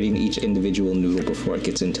separating each individual noodle before it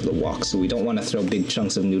gets into the wok. So we don't want to throw big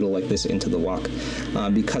chunks of noodle like this into the wok,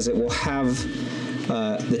 because it will have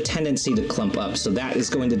the tendency to clump up. So that is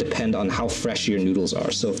going to depend on how fresh your noodles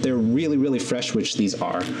are. So if they're really, really fresh, which these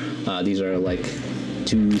are like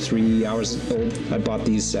 2-3 hours old. I bought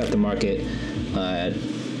these at the market at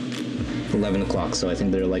 11 o'clock, so I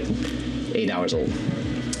think they're like 8 hours old.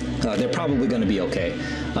 They're probably going to be okay.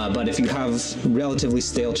 But if you have relatively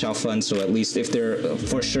stale chow fun, so at least if they're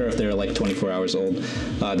like 24 hours old,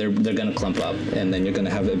 they're going to clump up, and then you're going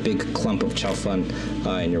to have a big clump of chow fun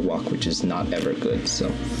in your wok, which is not ever good.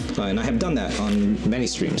 So, and I have done that on many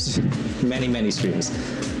streams, many streams.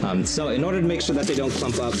 So in order to make sure that they don't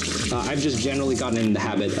clump up, I've just generally gotten in the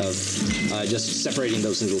habit of just separating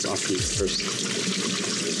those noodles off first.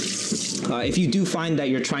 If you do find that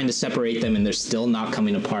you're trying to separate them and they're still not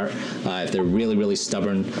coming apart, if they're really, really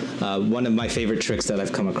stubborn, one of my favorite tricks that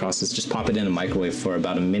I've come across is just pop it in a microwave for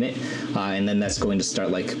about a minute, and then that's going to start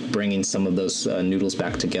like bringing some of those noodles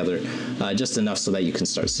back together, just enough so that you can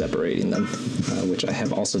start separating them, which I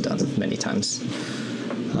have also done many times.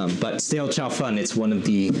 But stale chow fun, it's one of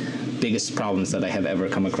the biggest problems that I have ever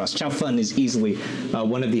come across. Chow fun is easily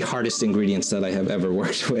one of the hardest ingredients that I have ever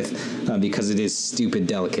worked with, because it is stupid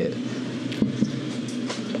delicate.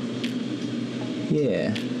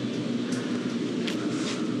 Yeah.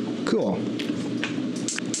 Cool.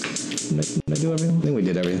 Did I do everything? I think we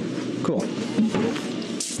did everything. Cool.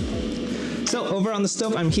 So over on the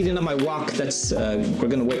stove, I'm heating up my wok. That's we're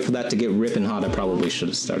gonna wait for that to get ripping hot. I probably should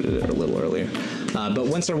have started it a little earlier. But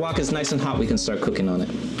once our wok is nice and hot, we can start cooking on it.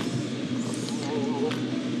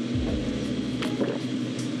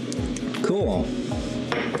 Cool.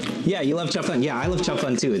 Yeah, you love chow fun. Yeah, I love chow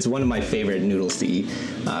fun too. It's one of my favorite noodles to eat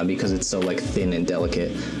because it's so like thin and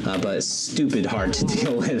delicate, but it's stupid hard to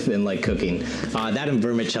deal with in like cooking. That and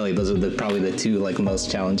vermicelli, those are probably the two like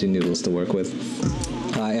most challenging noodles to work with.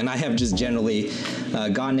 And I have just generally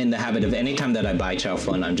gotten in the habit of anytime that I buy chow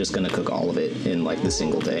fun, I'm just going to cook all of it in like the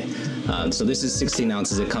single day. So this is 16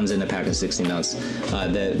 ounces. It comes in a pack of 16 ounce.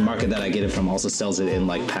 The market that I get it from also sells it in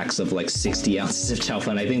like packs of like 60 ounces of chow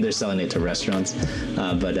fun. I think they're selling it to restaurants,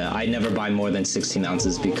 but I never buy more than 16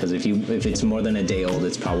 ounces because if it's more than a day old,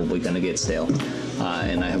 it's probably going to get stale.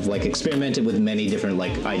 And I have like experimented with many different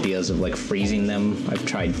like ideas of like freezing them. I've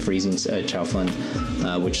tried freezing chow fun,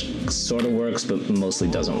 which sort of works, but mostly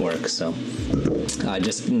doesn't work. So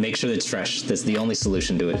just make sure that it's fresh. That's the only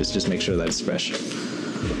solution to it, is just make sure that it's fresh.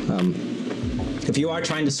 If you are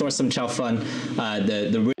trying to source some chow fun,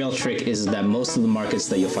 the real trick is that most of the markets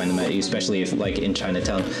that you'll find them at, especially if like in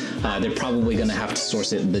Chinatown, they're probably going to have to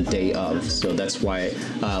source it the day of. So that's why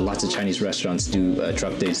lots of Chinese restaurants do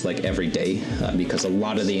truck days like every day, because a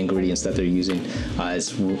lot of the ingredients that they're using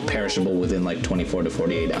is perishable within like 24 to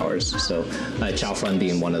 48 hours. So chow fun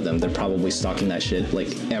being one of them, they're probably stocking that shit like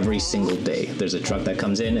every single day. There's a truck that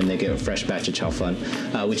comes in and they get a fresh batch of chow fun,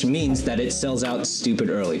 which means that it sells out stupid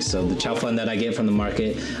early. So the chow fun that I get from the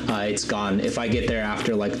market, it's gone. If I get there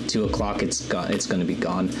after like 2 o'clock, it's gone. It's going to be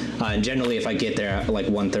gone. And generally, if I get there at like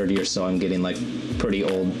 1:30 or so, I'm getting like pretty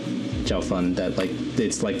old chow fun that like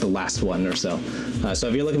it's like the last one or so. So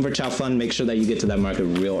if you're looking for chow fun, make sure that you get to that market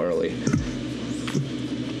real early.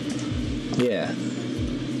 Yeah.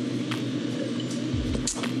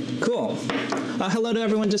 Cool. Hello to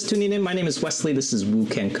everyone just tuning in. My name is Wesley. This is Woo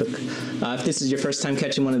Can Cook. If this is your first time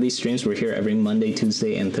catching one of these streams, we're here every Monday,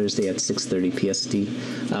 Tuesday, and Thursday at 6:30 PST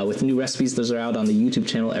with new recipes. Those are out on the YouTube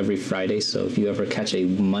channel every Friday. So if you ever catch a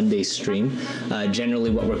Monday stream, generally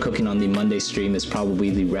what we're cooking on the Monday stream is probably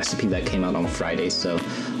the recipe that came out on Friday. So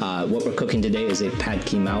what we're cooking today is a Pad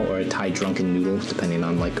Kee Mao, or a Thai drunken noodle, depending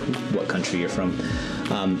on like what country you're from.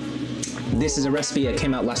 This is a recipe that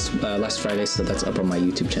came out last Friday, so that's up on my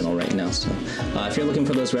YouTube channel right now. So if you're looking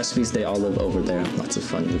for those recipes, they all live over there. Lots of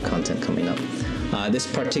fun new content coming up. This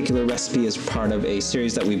particular recipe is part of a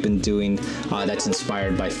series that we've been doing that's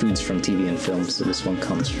inspired by foods from TV and film. So this one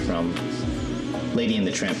comes from Lady and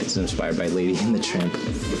the Tramp. It's inspired by Lady and the Tramp.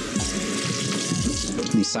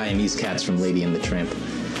 The Siamese cats from Lady and the Tramp.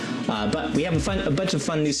 But we have a bunch of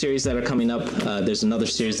fun new series that are coming up. There's another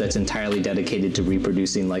series that's entirely dedicated to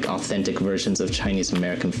reproducing like authentic versions of Chinese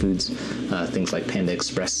American foods, things like Panda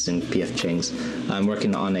Express and PF Chang's. I'm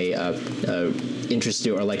working on a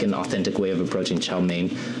interesting or like an authentic way of approaching chow mein,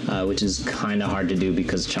 which is kind of hard to do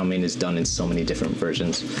because chow mein is done in so many different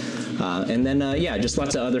versions. And then, yeah, just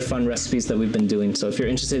lots of other fun recipes that we've been doing. So if you're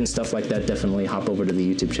interested in stuff like that, definitely hop over to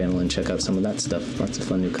the YouTube channel and check out some of that stuff. Lots of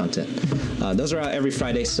fun new content. Those are out every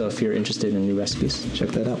Friday, so if you're interested in new recipes, check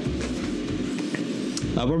that out.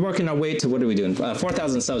 We're working our way to, what are we doing?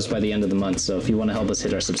 4,000 subs by the end of the month, so if you want to help us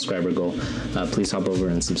hit our subscriber goal, please hop over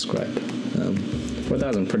and subscribe.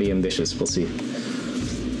 4,000, pretty ambitious, we'll see.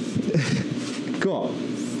 Cool.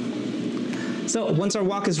 So once our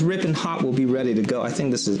wok is ripping hot, we'll be ready to go. I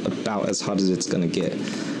think this is about as hot as it's going to get.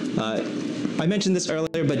 I mentioned this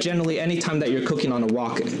earlier, but generally anytime that you're cooking on a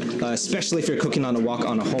wok, especially if you're cooking on a wok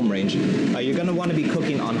on a home range, you're going to want to be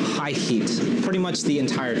cooking on high heat pretty much the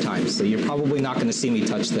entire time. So you're probably not going to see me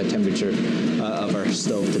touch the temperature of our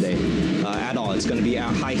stove today at all. It's going to be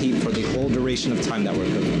at high heat for the whole duration of time that we're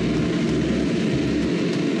cooking.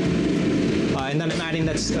 And then I'm adding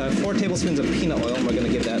 4 tablespoons of peanut oil, and we're going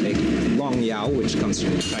to give that a long yao, which comes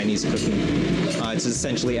from Chinese cooking. It's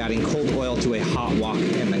essentially adding cold oil to a hot wok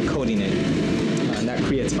and then coating it. And that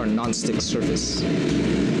creates our non-stick surface.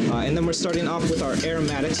 And then we're starting off with our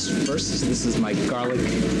aromatics first. This is my garlic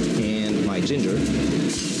and my ginger.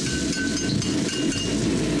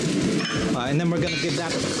 And then we're going to give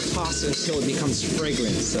that a toss until it becomes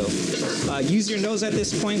fragrant. So use your nose at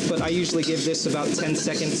this point, but I usually give this about 10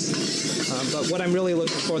 seconds. But what I'm really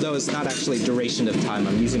looking for, though, is not actually duration of time.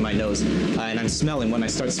 I'm using my nose, and I'm smelling. When I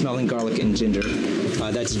start smelling garlic and ginger,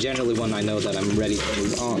 that's generally when I know that I'm ready to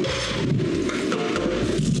move on.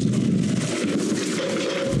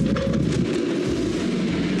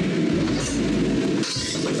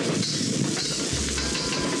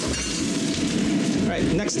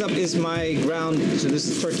 Next up is my ground, so this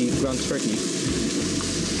is ground turkey.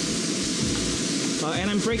 And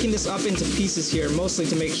I'm breaking this up into pieces here, mostly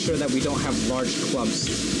to make sure that we don't have large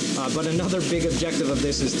clumps. But another big objective of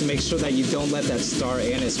this is to make sure that you don't let that star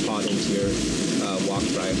anise pod into your wok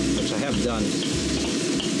fry, which I have done.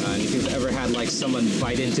 And if you've ever had like someone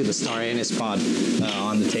bite into the star anise pod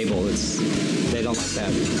on the table, they don't like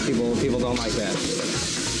that. People don't like that.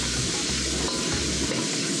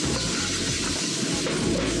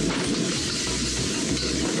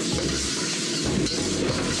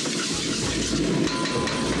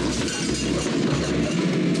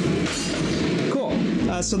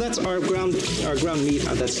 So that's our ground meat.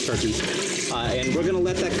 That's turkey, and we're gonna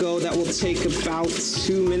let that go. That will take about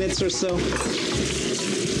 2 minutes or so.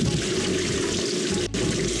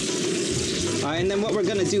 And then what we're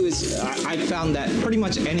gonna do is, I found that pretty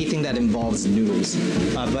much anything that involves noodles,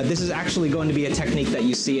 but this is actually going to be a technique that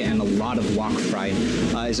you see in a lot of wok frying,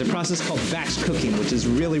 is a process called batch cooking, which is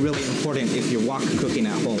really, really important if you're wok cooking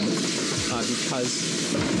at home, because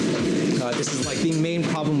this is like the main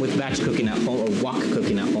problem with batch cooking at home, or wok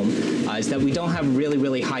cooking at home, is that we don't have really,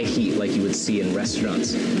 really high heat like you would see in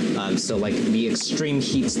restaurants. So like the extreme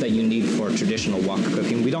heats that you need for traditional wok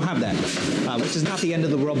cooking, we don't have that, which is not the end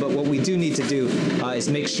of the world, but what we do need to do is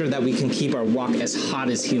make sure that we can keep our wok as hot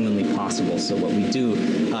as humanly possible. So what we do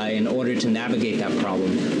in order to navigate that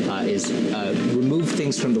problem is remove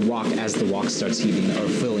things from the wok as the wok starts heating or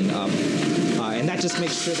filling up. And that just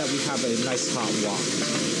makes sure that we have a nice hot wok.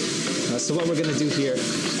 So what we're going to do here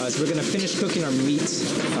is we're going to finish cooking our meat.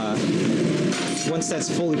 Once that's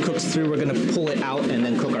fully cooked through, we're going to pull it out and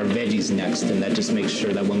then cook our veggies next. And that just makes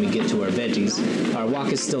sure that when we get to our veggies, our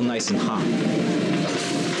wok is still nice and hot.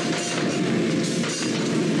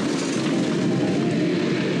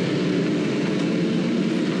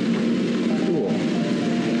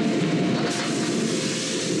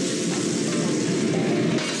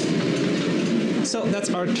 So that's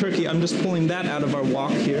our turkey. I'm just pulling that out of our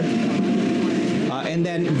wok here. And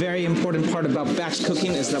then very important part about batch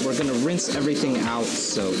cooking is that we're going to rinse everything out.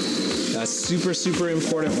 So super, super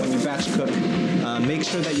important when you batch cook. Make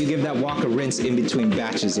sure that you give that wok a rinse in between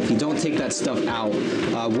batches. If you don't take that stuff out,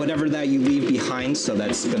 whatever that you leave behind, so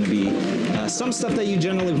that's going to be some stuff that you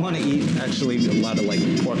generally want to eat. Actually, a lot of like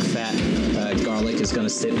pork fat, garlic is going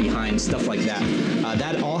to sit behind, stuff like that.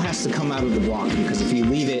 That all has to come out of the wok, because if you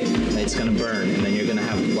leave it, it's going to burn, and then you're going to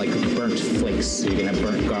have like burnt flakes. So you're going to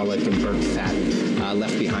have burnt garlic and burnt fat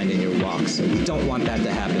left behind in your wok. So you don't want that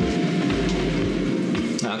to happen.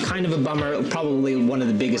 Kind of a bummer, probably one of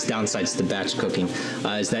the biggest downsides to batch cooking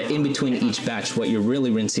is that in between each batch, what you're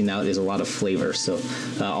really rinsing out is a lot of flavor. So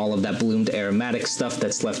all of that bloomed aromatic stuff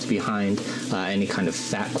that's left behind, any kind of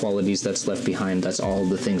fat qualities that's left behind, that's all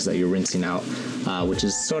the things that you're rinsing out, which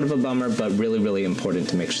is sort of a bummer, but really, really important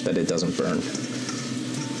to make sure that it doesn't burn.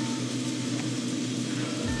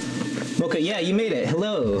 Okay, yeah, you made it.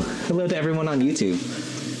 Hello. Hello to everyone on YouTube.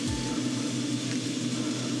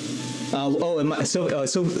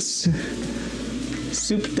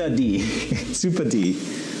 Supta D. Supa D.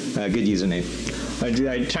 Good username.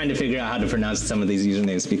 I'm trying to figure out how to pronounce some of these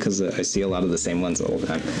usernames because I see a lot of the same ones all the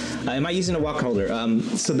time. Am I using a wok holder?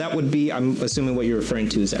 So that would be, I'm assuming what you're referring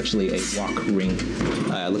to is actually a wok ring.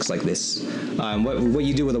 It looks like this. What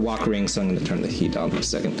you do with a wok ring, so I'm going to turn the heat on for a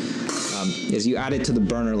second, is you add it to the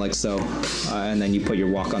burner like so, and then you put your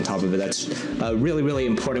wok on top of it. That's really, really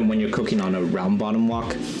important when you're cooking on a round bottom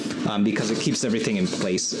wok. Because it keeps everything in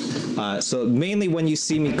place. So mainly when you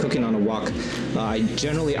see me cooking on a wok, I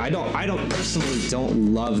don't personally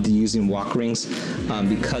don't love using wok rings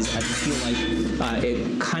because I feel like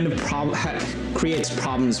it kind of creates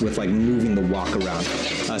problems with like moving the wok around.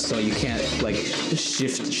 So you can't like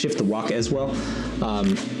shift the wok as well.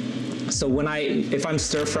 So if I'm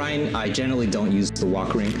stir frying, I generally don't use the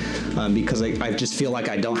wok ring because I just feel like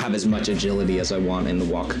I don't have as much agility as I want in the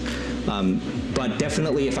wok. But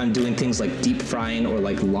definitely if I'm doing things like deep frying or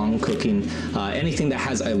like long cooking, anything that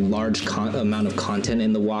has a large amount of content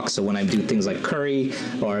in the wok. So when I do things like curry,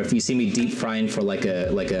 or if you see me deep frying for like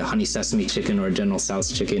a honey sesame chicken or a General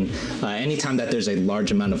Tso's chicken, anytime that there's a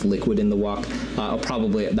large amount of liquid in the wok,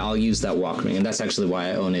 I'll use that wok ring, and that's actually why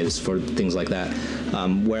I own it, is for things like that.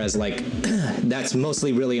 Whereas like that's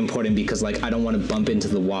mostly really important because like I don't want to bump into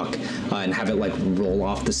the wok and have it like roll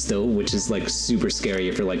off the stove, which is like super scary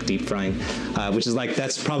if you're like deep frying. Which is like,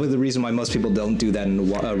 that's probably the reason why most people don't do that in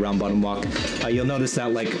a round bottom wok. You'll notice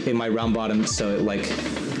that like in my round bottom, so it like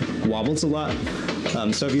wobbles a lot.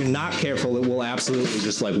 So if you're not careful, it will absolutely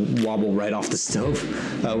just like wobble right off the stove,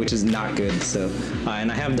 which is not good. So,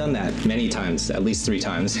 and I have done that many times, at least 3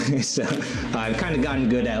 times. So I've kind of gotten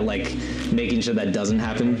good at like making sure that doesn't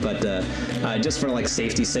happen. But just for like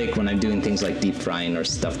safety's sake, when I'm doing things like deep frying or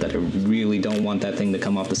stuff that I really don't want that thing to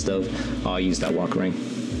come off the stove, I'll use that wok ring.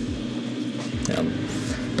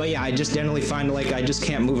 But yeah, I just generally find like I just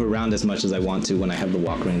can't move around as much as I want to when I have the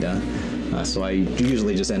wok ring down. So I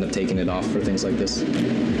usually just end up taking it off for things like this.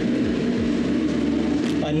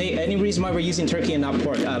 Nate, any reason why we're using turkey and not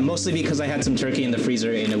pork? Mostly because I had some turkey in the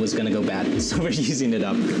freezer and it was going to go bad, so we're using it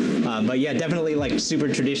up. But yeah, definitely like super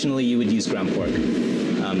traditionally you would use ground pork.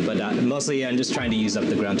 But mostly I'm just trying to use up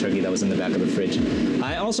the ground turkey that was in the back of the fridge.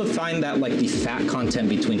 I also find that like the fat content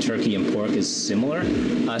between turkey and pork is similar,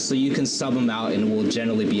 so you can sub them out and it will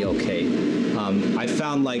generally be okay. I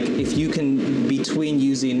found like if you can, between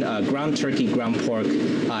using ground turkey, ground pork,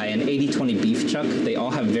 and 80-20 beef chuck, they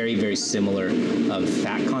all have very, very similar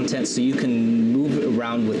fat content, so you can move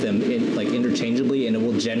around with them like interchangeably and it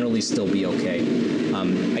will generally still be okay.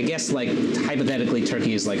 I guess like hypothetically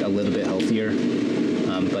turkey is like a little bit healthier,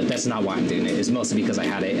 but that's not why I'm doing it. It's mostly because I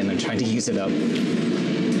had it and I'm trying to use it up.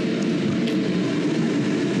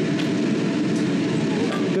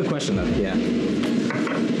 Good question though, yeah.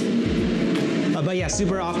 But yeah,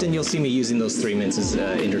 super often you'll see me using those three minces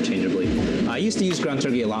interchangeably. I used to use ground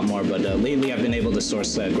turkey a lot more, but lately I've been able to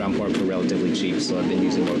source ground pork for relatively cheap, so I've been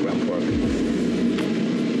using more ground pork.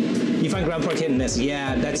 You find ground pork hit and miss?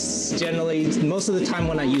 Yeah, that's generally, most of the time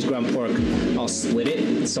when I use ground pork, I'll split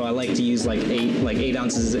it. So I like to use like 8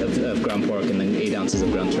 ounces of ground pork and then 8 ounces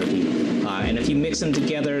of ground turkey. And if you mix them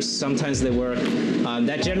together, sometimes they work.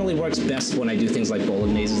 That generally works best when I do things like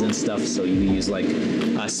bologneses and stuff. So you use like,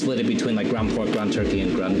 split it between like ground pork, ground turkey,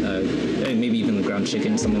 and ground, maybe even the ground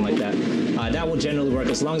chicken, something like that. That will generally work.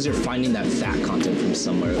 As long as you're finding that fat content from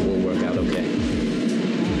somewhere, it will work out okay.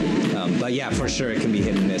 But yeah, for sure, it can be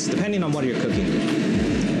hit and miss, depending on what you're cooking.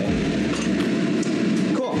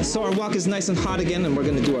 Okay. Cool, so our wok is nice and hot again, and we're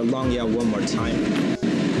gonna do our long yao one more time.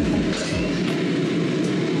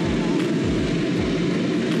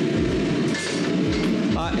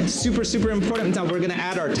 Super, super important. Now we're gonna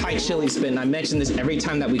add our Thai chili spin. I mention this every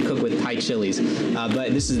time that we cook with Thai chilies,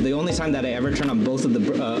 but this is the only time that I ever turn on both of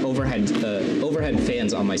the overhead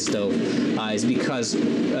fans on my stove. Is because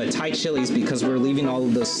Thai chilies, because we're leaving all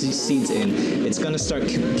of those seeds in, it's gonna start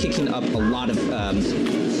kicking up a lot of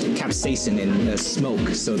capsaicin and smoke.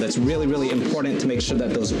 So that's really, really important to make sure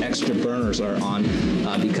that those extra burners are on,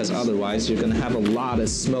 because otherwise you're gonna have a lot of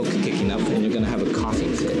smoke kicking up and you're gonna have a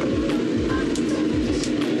coughing fit.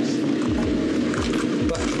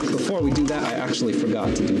 Before we do that, I actually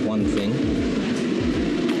forgot to do one thing.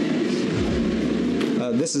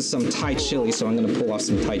 This is some Thai chili, so I'm going to pull off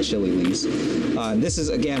some Thai chili leaves. This is,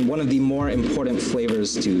 again, one of the more important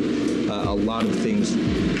flavors to a lot of things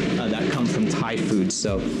that come from Thai food.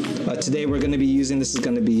 So today we're going to be using, this is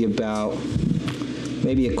going to be about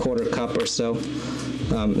maybe a quarter cup or so.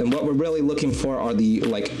 And what we're really looking for are the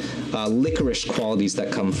licorice qualities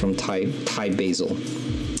that come from Thai basil.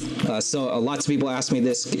 So lots of people ask me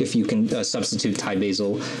this, if you can substitute Thai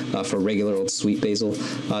basil for regular old sweet basil.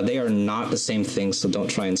 They are not the same thing, so don't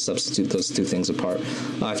try and substitute those two things apart.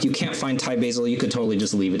 If you can't find Thai basil, you could totally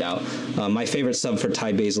just leave it out. My favorite sub for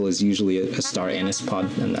Thai basil is usually a star anise pod,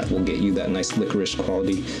 and that will get you that nice licorice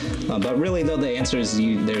quality. But really, though, the answer is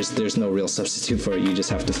there's no real substitute for it. You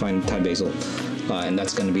just have to find Thai basil, and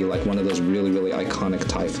that's going to be like one of those really, really iconic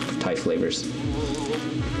Thai flavors.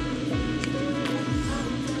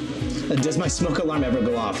 Does my smoke alarm ever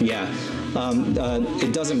go off? Yeah.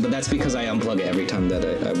 It doesn't, but that's because I unplug it every time that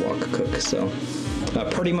I cook. So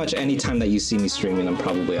pretty much any time that you see me streaming, I'm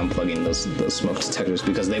probably unplugging those smoke detectors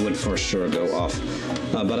because they would for sure go off.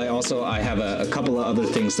 But I have a couple of other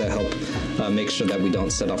things that help make sure that we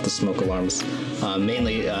don't set off the smoke alarms.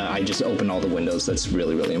 Mainly, I just open all the windows. That's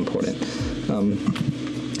really, really important.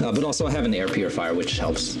 But also I have an air purifier, which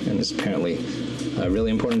helps, and is apparently a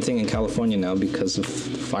really important thing in California now because of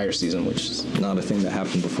fire season, which is not a thing that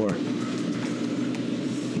happened before.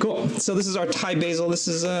 Cool. So this is our Thai basil. This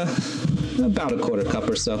is about a quarter cup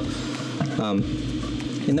or so.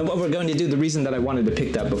 And then what we're going to do, the reason that I wanted to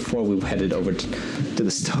pick that before we headed over to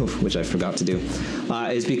the stove, which I forgot to do,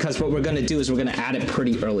 is because what we're going to do is we're going to add it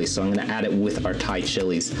pretty early. So I'm going to add it with our Thai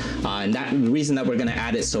chilies. And the reason that we're going to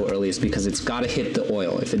add it so early is because it's got to hit the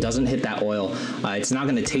oil. If it doesn't hit that oil, it's not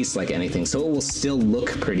going to taste like anything. So it will still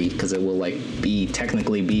look pretty because it will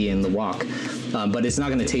technically be in the wok. But it's not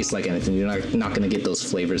going to taste like anything. You're not going to get those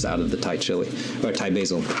flavors out of the Thai chili or Thai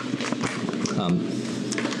basil.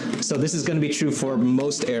 So this is going to be true for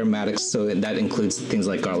most aromatics, so that includes things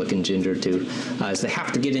like garlic and ginger too. So they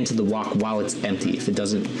have to get into the wok while it's empty. If it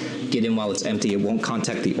doesn't get in while it's empty, it won't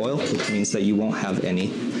contact the oil, which means that you won't have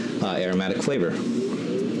any aromatic flavor.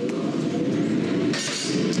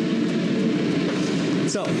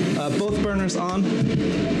 So both burners on,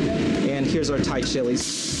 and here's our Thai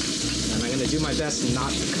chilies. And I'm going to do my best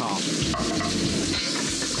not to cough.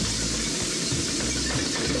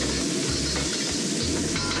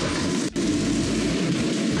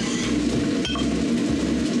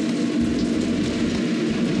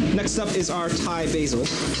 Next up is our Thai basil.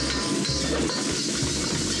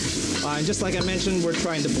 And just like I mentioned, we're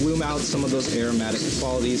trying to bloom out some of those aromatic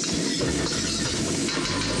qualities.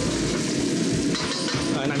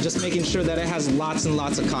 And I'm just making sure that it has lots and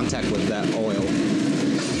lots of contact with that oil.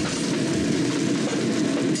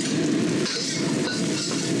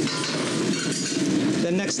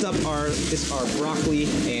 Then next up is our broccoli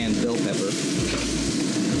and bell pepper.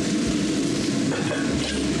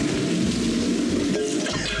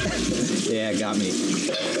 Yeah, got me.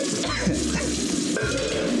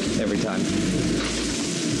 Every time.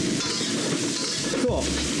 Cool.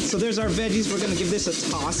 So there's our veggies. We're going to give this a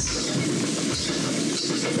toss.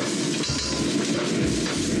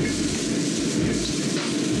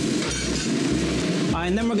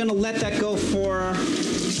 And then we're going to let that go for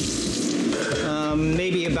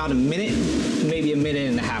maybe about a minute, maybe a minute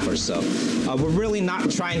and a half or so. We're really not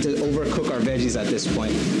trying to overcook our veggies at this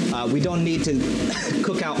point. We don't need to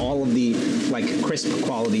cook out all of the crisp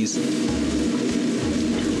qualities.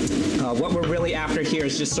 What we're really after here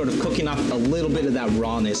is just sort of cooking off a little bit of that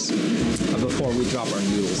rawness before we drop our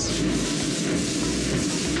noodles.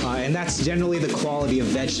 And that's generally the quality of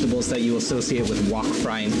vegetables that you associate with wok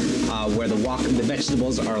frying, where the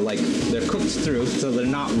vegetables are they're cooked through, so they're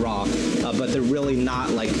not raw, but they're really not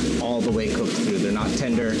all the way cooked through. They're not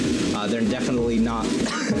tender. They're definitely not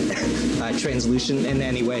translucent in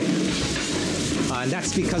any way. And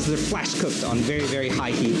that's because they're flash cooked on very, very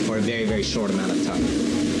high heat for a very, very short amount of time.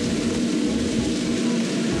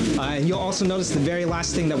 And you'll also notice the very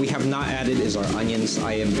last thing that we have not added is our onions.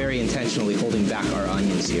 I am very intentionally holding back our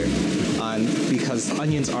onions here because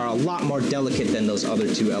onions are a lot more delicate than those other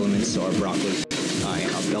two elements, so our broccoli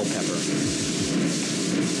and our bell pepper.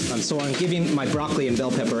 So I'm giving my broccoli and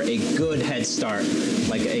bell pepper a good head start,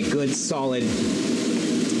 like a good solid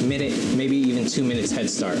minute, maybe even 2 minutes head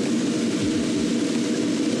start.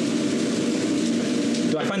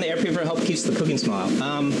 Do I find the air purifier help keeps the cooking smell out?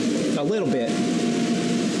 A little bit.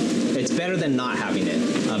 It's better than not having it,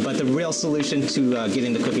 but the real solution to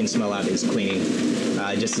getting the cooking smell out is cleaning.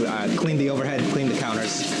 Just clean the overhead, clean the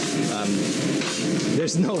counters.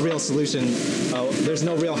 There's no real solution. There's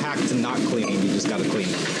no real hack to not cleaning. You just got to clean.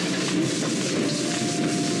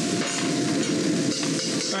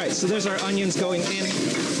 All right, so there's our onions going in.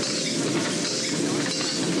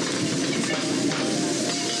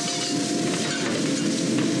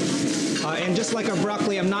 And just like our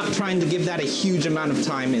broccoli, I'm not trying to give that a huge amount of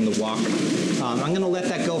time in the wok. I'm going to let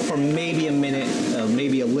that go for maybe a minute,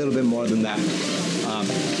 maybe a little bit more than that.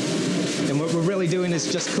 And what we're really doing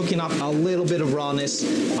is just cooking up a little bit of rawness,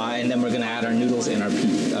 and then we're going to add our noodles and our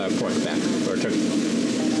pork back, or turkey.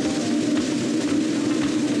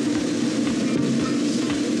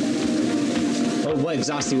 What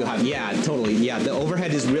exhaust do you have? Yeah, totally. Yeah, the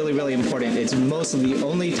overhead is really, really important. It's most of the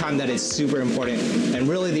only time that it's super important, and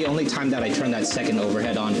really the only time that I turn that second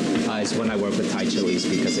overhead on is when I work with Thai chilies,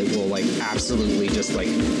 because it will absolutely just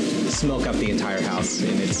smoke up the entire house,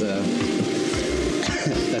 and it's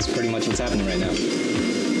that's pretty much what's happening right now.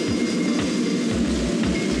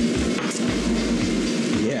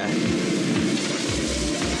 Yeah.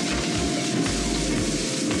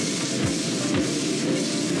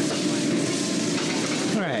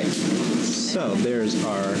 So there's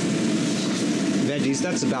our veggies.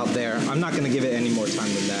 That's about there. I'm not going to give it any more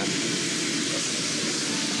time than that.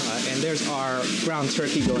 And there's our ground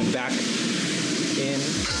turkey going back in.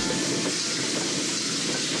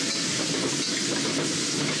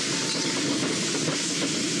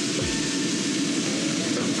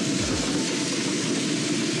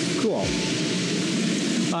 Cool.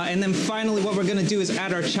 And then finally, what we're going to do is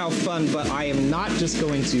add our chow fun, but I am not just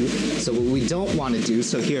going to. So what we don't want to do,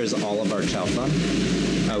 so here's all of our chow fun.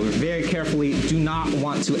 We very carefully do not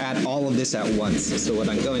want to add all of this at once. So what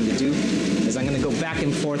I'm going to do is I'm going to go back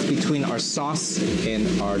and forth between our sauce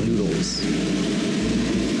and our noodles.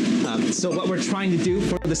 So what we're trying to do,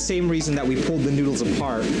 for the same reason that we pulled the noodles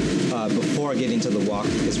apart before getting to the wok,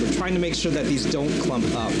 is we're trying to make sure that these don't clump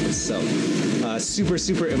up. So super,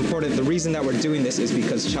 super important. The reason that we're doing this is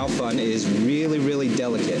because chow fun is really, really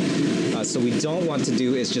delicate. So we don't want to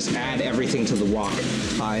do is just add everything to the wok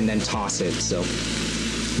and then toss it. So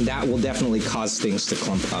that will definitely cause things to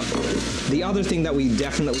clump up. The other thing that we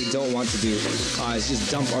definitely don't want to do is just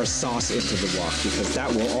dump our sauce into the wok, because that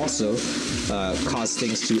will also cause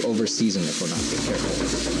things to over-season if we're not careful.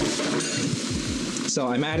 So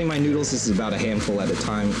I'm adding my noodles. This is about a handful at a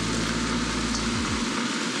time.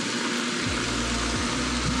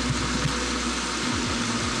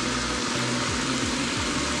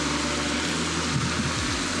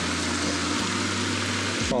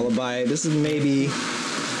 Followed by, this is maybe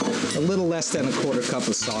a little less than a quarter cup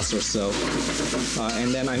of sauce or so.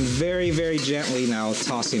 And then I'm very, very gently now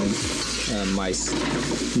tossing my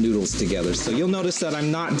noodles together. So you'll notice that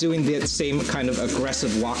I'm not doing the same kind of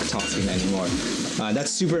aggressive wok tossing anymore.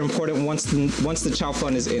 That's super important. Once the chow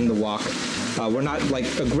fun is in the wok, we're not like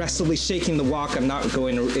aggressively shaking the wok. I'm not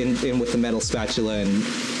going in with the metal spatula and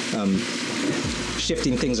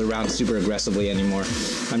shifting things around super aggressively anymore.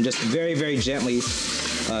 I'm just very, very gently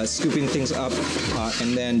scooping things up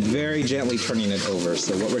and then very gently turning it over.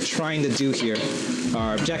 So what we're trying to do here,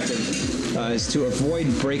 our objective, is to avoid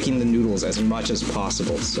breaking the noodles as much as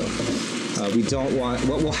possible. So we don't want,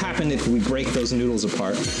 what will happen if we break those noodles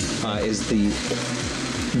apart is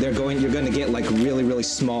you're going to get like really, really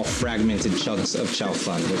small fragmented chunks of chow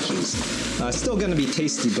fun, which is still going to be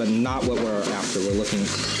tasty, but not what we're after. We're looking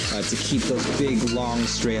to keep those big, long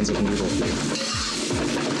strands of noodle here.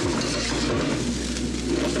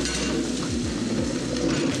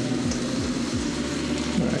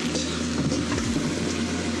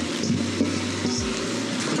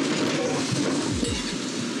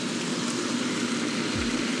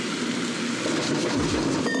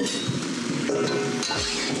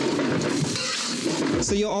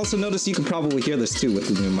 So you'll also notice, you can probably hear this too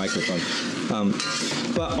with the new microphone,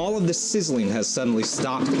 but all of the sizzling has suddenly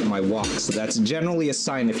stopped in my wok. So that's generally a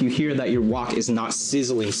sign, if you hear that your wok is not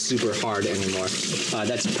sizzling super hard anymore,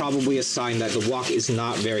 that's probably a sign that the wok is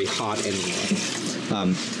not very hot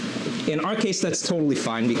anymore. In our case, that's totally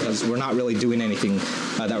fine because we're not really doing anything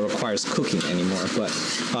that requires cooking anymore. But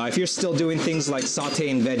if you're still doing things like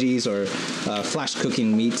sauteing veggies or flash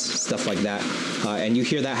cooking meats, stuff like that, and you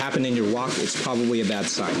hear that happen in your wok, it's probably a bad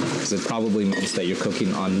sign because it probably means that you're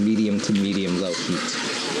cooking on medium to medium-low heat.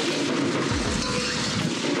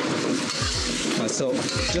 So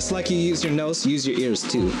just like you use your nose, use your ears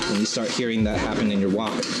too. When you start hearing that happen in your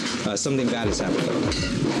wok, something bad is happening.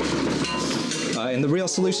 And the real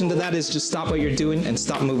solution to that is just stop what you're doing and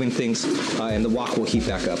stop moving things, and the wok will heat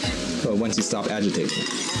back up once you stop agitating.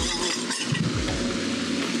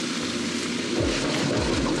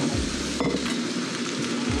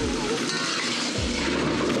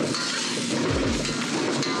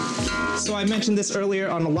 So I mentioned this earlier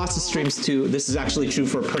on lots of streams too. This is actually true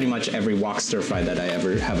for pretty much every wok stir fry that I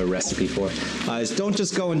ever have a recipe for. Is don't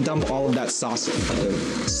just go and dump all of that sauce.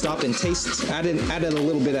 Stop and taste. Add it a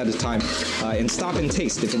little bit at a time, and stop and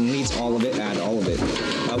taste. If it needs all of it, add all of it.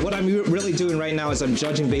 What I'm really doing right now is I'm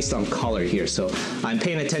judging based on color here. So I'm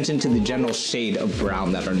paying attention to the general shade of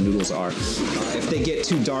brown that our noodles are. If they get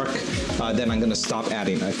too dark, then I'm going to stop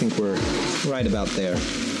adding. I think we're right about there.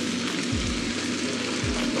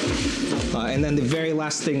 And then the very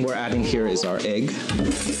last thing we're adding here is our egg.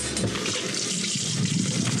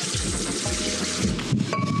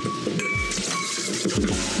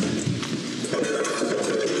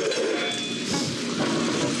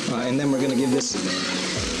 And then we're going to give this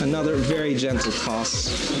another very gentle toss.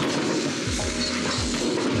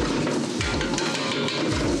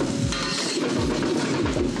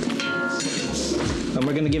 And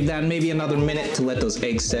we're going to give that maybe another minute to let those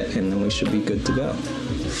eggs set, and then we should be good to go.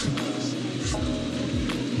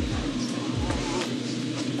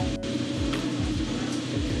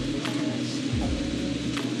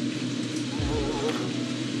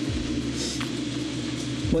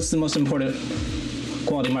 What's the most important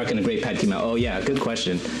quality mark in a great Pad Kee Mao? Oh yeah, good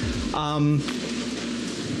question.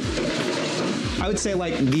 I would say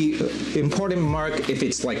like the important mark, if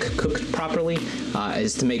it's like cooked properly,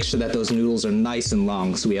 is to make sure that those noodles are nice and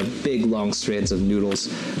long. So we have big long strands of noodles.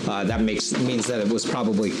 That means that it was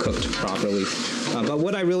probably cooked properly. But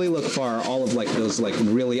what I really look for are all of like those like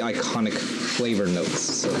really iconic flavor notes.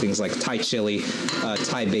 So things like Thai chili,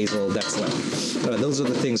 Thai basil. That's like those are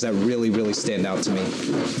the things that really, really stand out to me.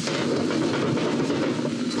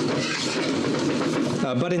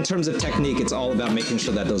 But in terms of technique, it's all about making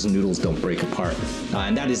sure that those noodles don't break apart.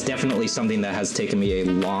 And that is definitely something that has taken me a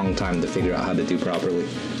long time to figure out how to do properly.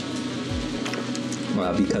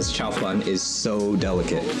 Because chow fun is so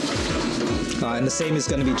delicate. And the same is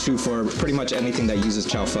going to be true for pretty much anything that uses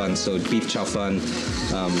chow fun. So beef chow fun,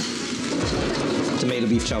 tomato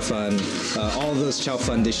beef chow fun, all of those chow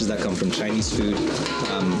fun dishes that come from Chinese food,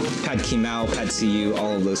 Pad Kee Mao, Pad See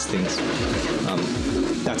all of those things.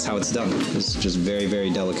 That's how it's done. It's just very,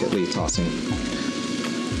 very delicately tossing.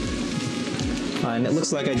 And it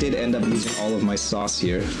looks like I did end up using all of my sauce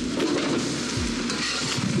here.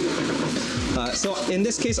 So in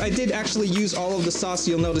this case, I did actually use all of the sauce,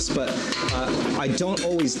 you'll notice, but I don't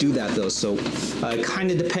always do that though. So kind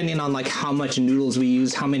of depending on like how much noodles we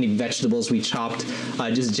use, how many vegetables we chopped,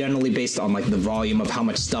 just generally based on like the volume of how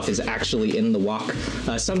much stuff is actually in the wok.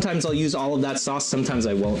 Sometimes I'll use all of that sauce, sometimes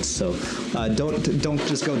I won't. So don't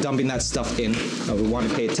just go dumping that stuff in. We want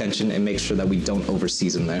to pay attention and make sure that we don't over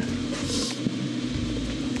season there.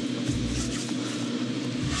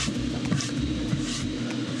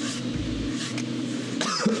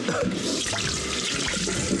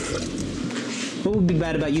 What would be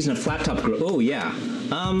bad about using a flat top grill? Oh yeah,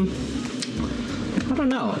 I don't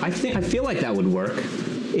know. I feel like that would work.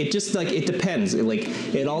 It just like it depends.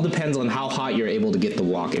 It all depends on how hot you're able to get the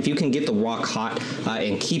wok. If you can get the wok hot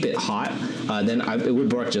and keep it hot, then it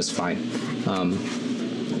would work just fine.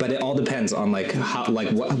 But it all depends on like how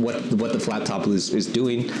what the flat top is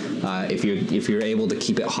doing. If you're able to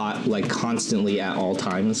keep it hot like constantly at all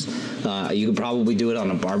times, you could probably do it on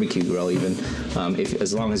a barbecue grill even,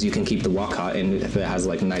 as long as you can keep the wok hot and if it has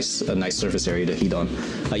like a nice surface area to heat on.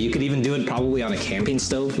 You could even do it probably on a camping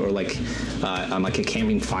stove or like on like a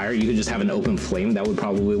camping fire. You could just have an open flame. That would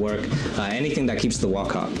probably work. Anything that keeps the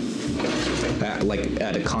wok hot, like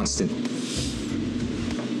at a constant.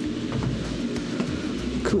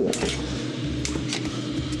 Cool.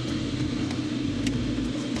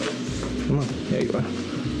 Come on, there you are.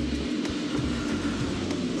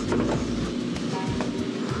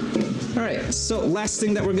 All right, so last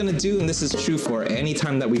thing that we're gonna do, and this is true for any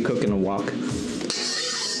time that we cook in a wok,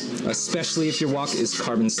 especially if your wok is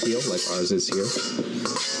carbon steel like ours is here,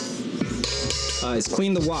 is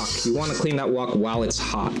clean the wok. You want to clean that wok while it's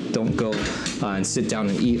hot. Don't go and sit down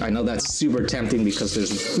and eat. I know that's super tempting because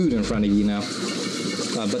there's food in front of you now.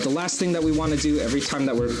 But the last thing that we want to do every time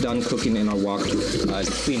that we're done cooking in our wok is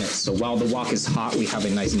clean it. So while the wok is hot, we have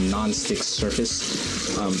a nice non-stick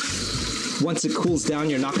surface. Once it cools down,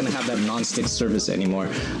 you're not going to have that non-stick surface anymore.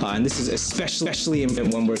 And this is especially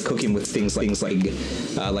important when we're cooking with things like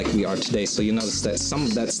we are today. So you notice that some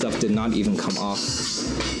of that stuff did not even come off.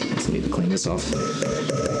 So I need to clean this off.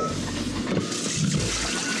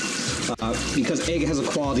 Because egg has a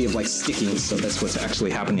quality of like sticking, so that's what's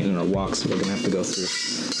actually happening in our wok. So we're gonna have to go through,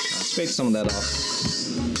 scrape some of that off.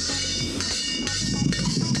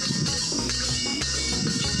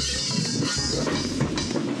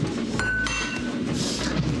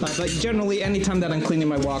 But generally, anytime that I'm cleaning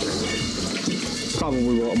my wok,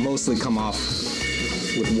 probably will mostly come off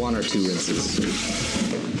with 1 or 2 rinses.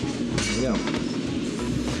 There we go.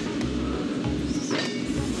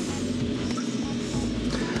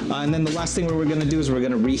 And then the last thing we're going to do is we're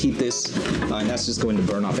going to reheat this, and that's just going to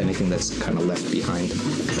burn off anything that's kind of left behind.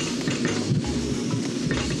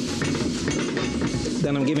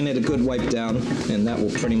 Then I'm giving it a good wipe down, and that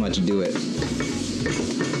will pretty much do it.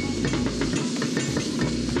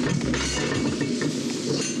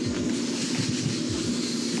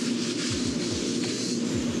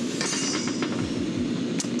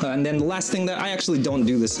 And then the last thing that I actually don't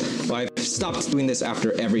do this, well, I've stopped doing this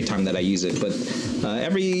after every time that I use it, but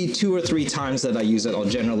every 2 or 3 times that I use it, I'll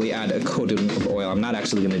generally add a coating of oil. I'm not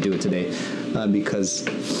actually going to do it today because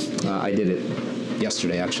I did it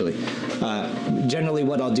yesterday actually. Generally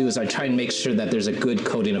what I'll do is I try and make sure that there's a good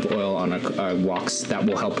coating of oil on our woks that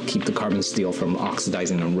will help keep the carbon steel from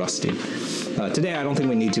oxidizing and rusting. Today I don't think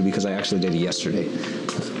we need to because I actually did it yesterday.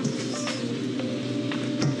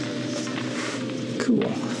 Cool.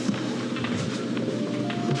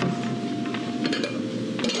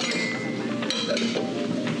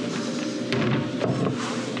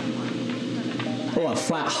 Oh, a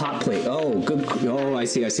flat hot plate. Oh, good. Oh, I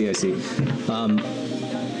see. Yeah.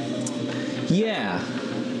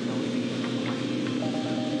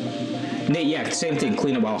 Yeah, same thing.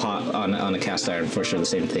 Clean it while hot on a cast iron for sure. The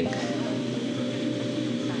same thing.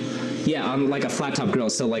 Yeah, on like a flat top grill.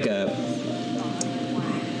 So like a.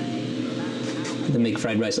 They make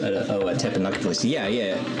fried rice at a teppanyaki place. Yeah.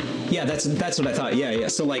 That's what I thought. Yeah.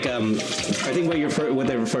 So like I think what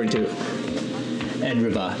they're referring to.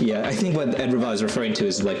 Edriva. Yeah, I think what Edriva is referring to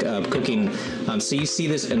is like cooking. So you see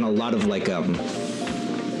this in a lot of like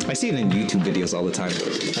I see it in YouTube videos all the time,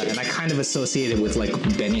 and I kind of associate it with like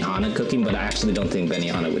Benihana cooking, but I actually don't think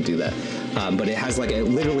Benihana would do that. But it has like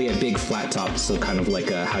literally a big flat top, so kind of like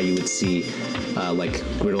how you would see like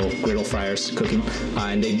griddle fryers cooking,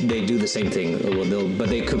 and they do the same thing. But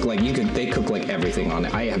they cook like they cook like everything on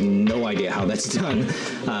it. I have no idea how that's done,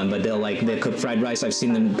 but they cook fried rice. I've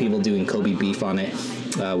seen people doing Kobe beef on it.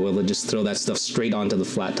 Where they'll just throw that stuff straight onto the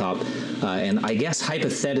flat top, and I guess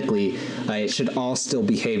hypothetically it should all still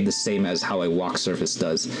behave the same as how a wok surface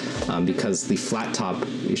does, because the flat top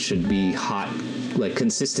should be hot like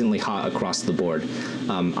consistently hot across the board.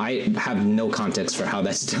 I have no context for how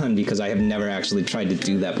that's done because I have never actually tried to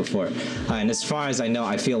do that before. And as far as I know,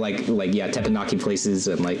 I feel like yeah, teppanyaki places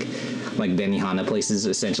and like benihana places,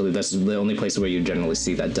 essentially that's the only place where you generally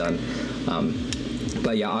see that done.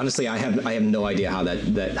 But yeah, honestly, I have no idea how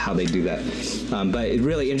how they do that. But it's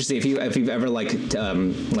really interesting if you've ever like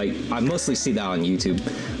I mostly see that on YouTube.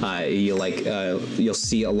 You'll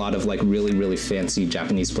see a lot of like really fancy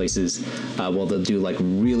Japanese places. Well, they'll do like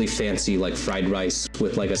really fancy like fried rice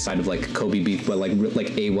with like a side of like Kobe beef, but like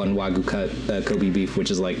A1 Wagyu cut Kobe beef, which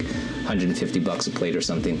is like $150 a plate or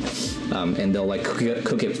something. And they'll like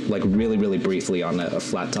cook it like really briefly on a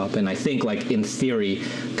flat top. And I think like in theory,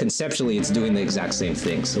 conceptually, it's doing the exact same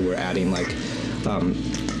thing. So we're adding like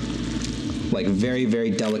very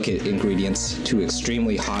delicate ingredients to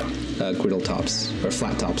extremely hot griddle tops or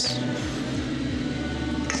flat tops.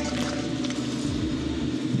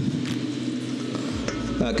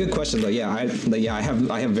 Good question though. Yeah, I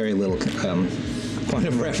have very little point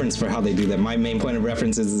of reference for how they do that. My main point of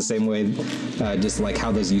reference is the same way, just like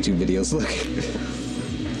how those YouTube videos look.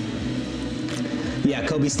 Yeah,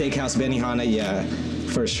 Kobe Steakhouse, Benihana, yeah,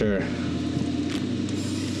 for sure.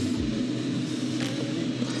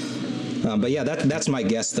 But yeah, that's my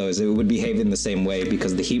guess though, is it would behave in the same way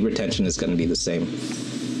because the heat retention is going to be the same.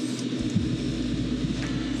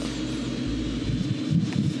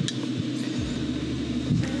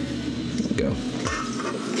 There we go.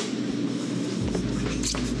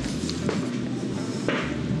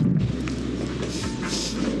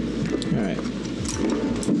 All right.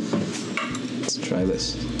 Let's try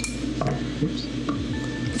this. Oops.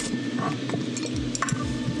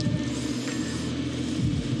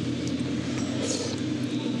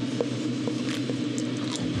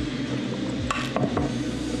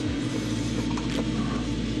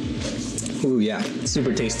 Ooh, yeah,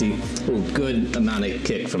 super tasty. Ooh, good amount of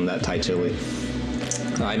kick from that Thai chili.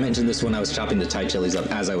 I mentioned this when I was chopping the Thai chilies up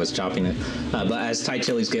as I was chopping it. But as Thai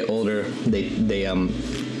chilies get older, they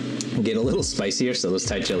get a little spicier, so those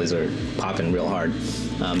Thai chilies are popping real hard.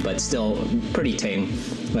 But still pretty tame.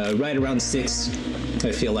 Right around 6,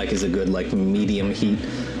 I feel like is a good like medium heat.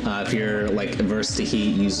 If you're like averse to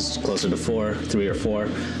heat, use closer to 3 or 4.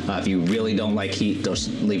 If you really don't like heat, just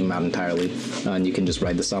leave them out entirely. And you can just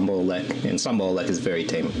ride the sambal olek, and sambal olek is very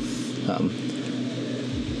tame.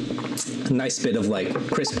 A nice bit of like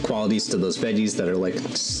crisp qualities to those veggies that are like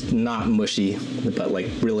not mushy, but like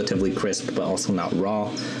relatively crisp, but also not raw.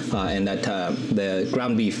 And that the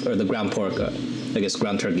ground beef or the ground pork, I guess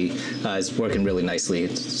ground turkey, is working really nicely.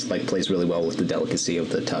 It's like plays really well with the delicacy of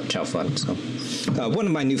the chow fun. So one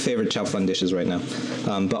of my new favorite chow fun dishes right now.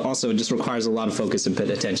 But also it just requires a lot of focus and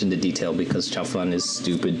attention to detail because chow fun is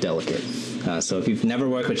stupid delicate. So if you've never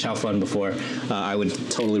worked with chow fun before, I would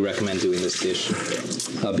totally recommend doing this dish.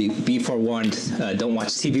 Be forewarned, don't watch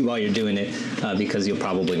TV while you're doing it because you'll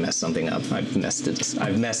probably mess something up. I've messed it.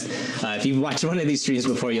 If you've watched one of these streams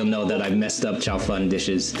before, you'll know that I've messed up chow fun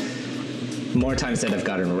dishes more times than I've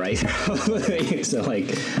gotten right. So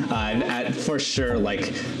like I've for sure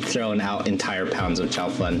like thrown out entire pounds of chow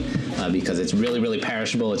fun because it's really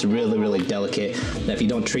perishable. It's really delicate. And if you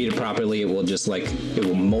don't treat it properly, it will just like it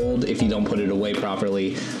will mold if you don't put it away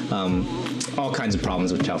properly. All kinds of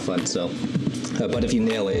problems with chow fun. So but if you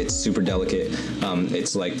nail it, it's super delicate.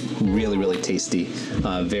 It's like really tasty,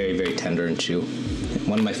 very tender and chew.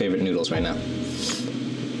 One of my favorite noodles right now.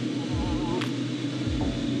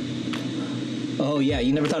 Oh yeah,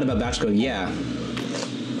 you never thought about batch cooking? Yeah.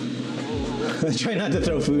 Try not to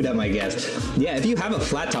throw food at my guests. Yeah, if you have a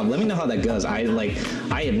flat top, let me know how that goes. I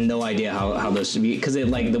have no idea how those should be, because it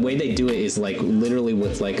like the way they do it is like literally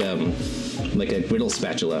with like a griddle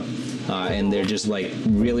spatula, and they're just like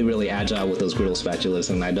really agile with those griddle spatulas,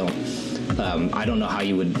 and I don't know how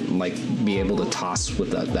you would like be able to toss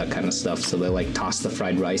with that kind of stuff. So they like toss the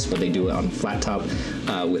fried rice, but they do it on flat top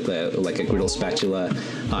with a griddle spatula.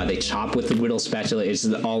 They chop with the griddle spatula. It's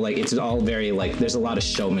all very like there's a lot of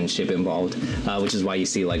showmanship involved, which is why you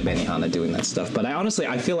see like Benihana doing that stuff. But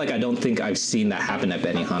I feel like I don't think I've seen that happen at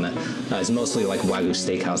Benihana. It's mostly like Wagyu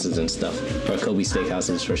steakhouses and stuff, or Kobe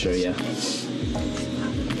steakhouses for sure. Yeah.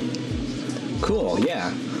 Cool.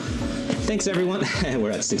 Yeah. Thanks, everyone.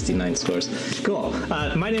 We're at 69 scores. Cool.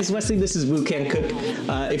 My name is Wesley. This is Woo Can Cook.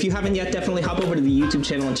 If you haven't yet, definitely hop over to the YouTube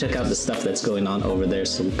channel and check out the stuff that's going on over there.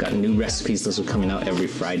 So we've got new recipes. Those are coming out every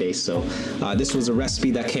Friday. So this was a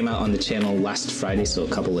recipe that came out on the channel last Friday, so a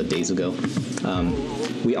couple of days ago.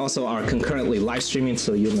 We also are concurrently live streaming,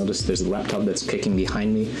 so you'll notice there's a laptop that's kicking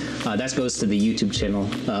behind me. That goes to the YouTube channel.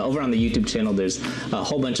 Over on the YouTube channel, there's a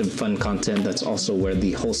whole bunch of fun content. That's also where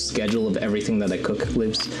the whole schedule of everything that I cook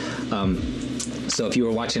lives. So if you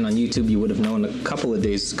were watching on YouTube, you would have known a couple of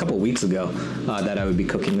weeks ago, that I would be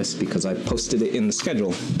cooking this because I posted it in the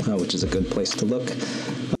schedule, which is a good place to look.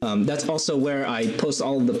 That's also where I post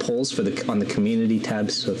all of the polls on the community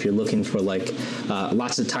tabs. So if you're looking for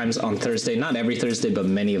lots of times on Thursday, not every Thursday, but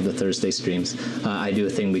many of the Thursday streams, I do a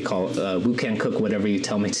thing we call Woo Can Cook Whatever You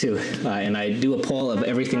Tell Me To. And I do a poll of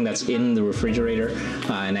everything that's in the refrigerator,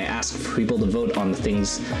 and I ask people to vote on the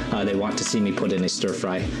things they want to see me put in a stir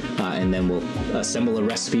fry, and then we'll assemble a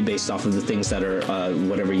recipe based off of the things that are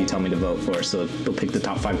whatever you tell me to vote for. So we'll pick the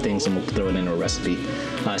top 5 things and we'll throw it in a recipe.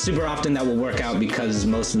 Super often that will work out because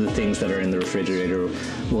most of the things that are in the refrigerator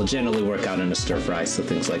will generally work out in a stir fry. So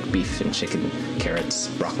things like beef and chicken, carrots,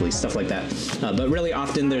 broccoli, stuff like that. But really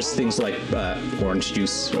often there's things like orange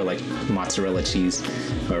juice or like mozzarella cheese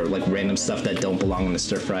or like random stuff that don't belong in the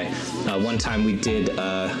stir fry. One time we did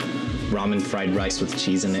ramen fried rice with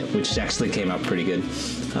cheese in it, which actually came out pretty good.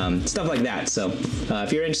 Stuff like that. So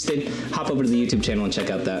if you're interested, hop over to the YouTube channel and check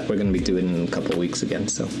out that. We're going to be doing it in a couple of weeks again.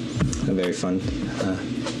 So a very fun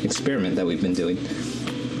experiment that we've been doing.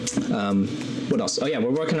 What else? Oh yeah,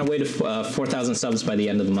 we're working our way to 4,000 subs by the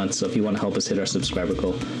end of the month. So if you want to help us hit our subscriber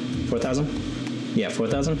goal, 4,000? Yeah,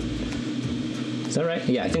 4,000? Is that right?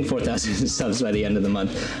 Yeah, I think 4,000 subs by the end of the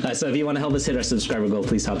month. So if you want to help us hit our subscriber goal,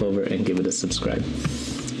 please hop over and give it a subscribe.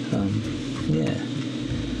 Yeah.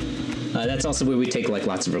 That's also where we take like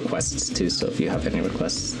lots of requests too. So if you have any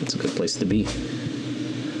requests, that's a good place to be.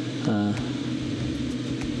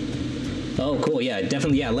 Oh, cool. Yeah,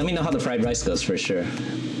 definitely. Yeah, let me know how the fried rice goes for sure.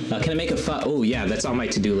 Can I make a pho? Oh, yeah, that's on my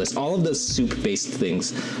to-do list. All of those soup-based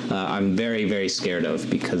things I'm very, very scared of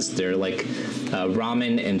because they're like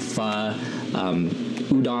ramen and pho,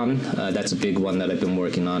 udon, that's a big one that I've been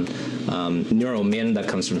working on. Neuro mian, that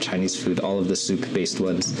comes from Chinese food, all of the soup-based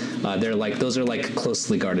ones. Those are like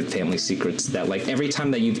closely guarded family secrets that like every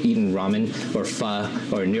time that you've eaten ramen or pho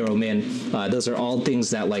or neuro mian, those are all things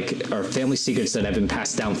that like are family secrets that have been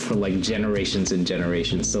passed down for like generations and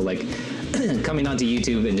generations. So like coming onto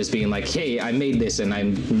YouTube and just being like, hey, I made this and I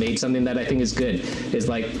made something that I think is good is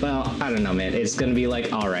like, well, I don't know, man. It's going to be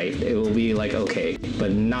like, all right. It will be like, okay,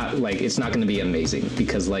 but not like, it's not going to be amazing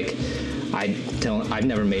because like, I've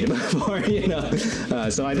never made it before, you know?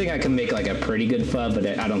 So I think I can make like a pretty good pho, but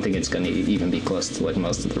I don't think it's going to even be close to like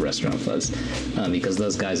most of the restaurant phos, because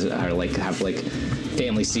those guys are like, have like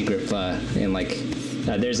family secret pho and like,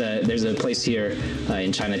 there's a place here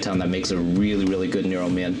in Chinatown that makes a really, really good neuro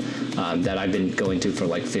mian that I've been going to for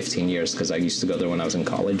like 15 years because I used to go there when I was in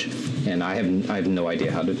college, and I have no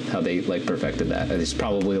idea how they like perfected that. It's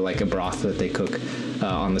probably like a broth that they cook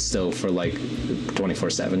on the stove for like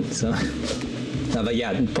 24/7. So, but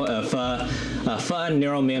yeah, pho,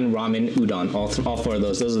 neuro mian, ramen, udon, all 4 of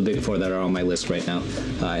those are the big 4 that are on my list right now.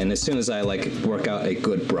 And as soon as I like work out a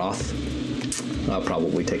good broth, I'll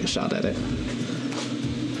probably take a shot at it.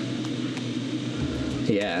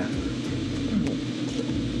 Yeah.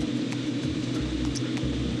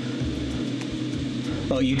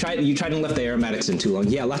 Oh, you tried and left the aromatics in too long.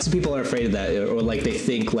 Yeah, lots of people are afraid of that, or like they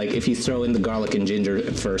think like if you throw in the garlic and ginger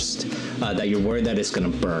first, that you're worried that it's gonna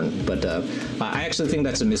burn. But I actually think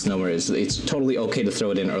that's a misnomer. It's totally okay to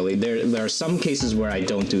throw it in early. There are some cases where I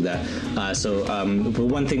don't do that. The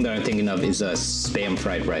one thing that I'm thinking of is Spam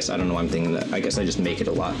fried rice. I don't know why I'm thinking that. I guess I just make it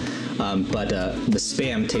a lot. But the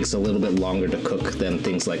Spam takes a little bit longer to cook than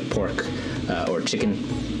things like pork or chicken.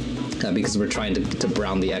 Because we're trying to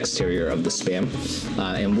brown the exterior of the Spam.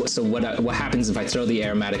 So what happens if I throw the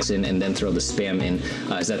aromatics in and then throw the Spam in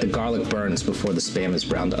is that the garlic burns before the Spam is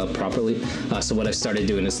browned up properly. So what I've started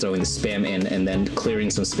doing is throwing the Spam in and then clearing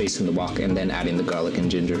some space in the wok and then adding the garlic and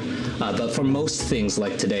ginger. But for most things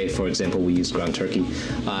like today, for example, we use ground turkey.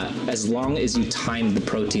 As long as you time the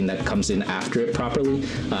protein that comes in after it properly,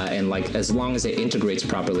 and like as long as it integrates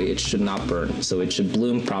properly, it should not burn. So it should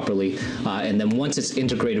bloom properly. And then once it's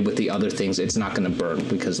integrated with the other things, it's not going to burn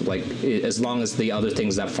because like as long as the other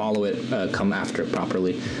things that follow it come after it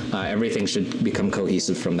properly, everything should become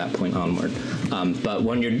cohesive from that point onward. But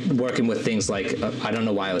when you're working with things like I don't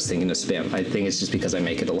know why I was thinking of Spam. I think it's just because I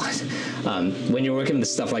make it a lot. When you're working with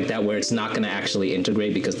stuff like that where it's not going to actually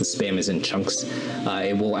integrate because the Spam is in chunks,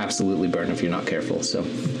 it will absolutely burn if you're not careful. So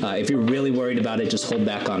if you're really worried about it, just hold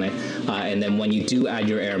back on it, and then when you do add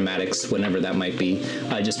your aromatics, whenever that might be,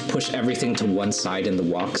 just push everything to one side in the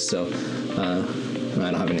wok. So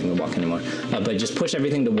I don't have anything to wok anymore, but just push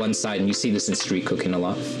everything to one side, and you see this in street cooking a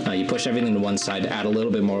lot. You push everything to one side, add a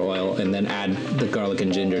little bit more oil, and then add the garlic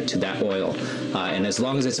and ginger to that oil, and as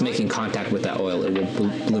long as it's making contact with that oil, it will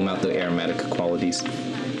bloom out the aromatic qualities.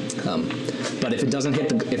 But if it doesn't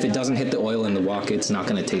hit the oil in the wok, it's not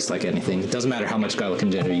going to taste like anything. It doesn't matter how much garlic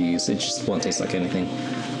and ginger you use; it just won't taste like anything.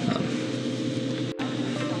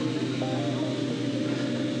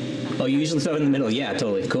 Oh, you usually throw it in the middle? Yeah,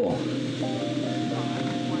 totally. Cool.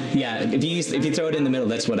 Yeah, if you throw it in the middle,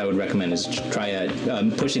 that's what I would recommend, is try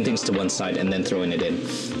pushing things to one side and then throwing it in.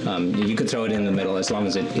 You could throw it in the middle. As long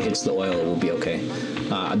as it hits the oil, it will be okay.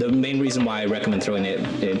 The main reason why I recommend throwing it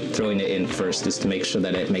in first is to make sure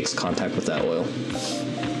that it makes contact with that oil.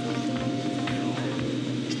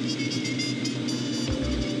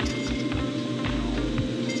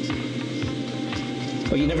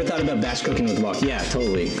 Oh, you never thought about batch cooking with wok? Yeah,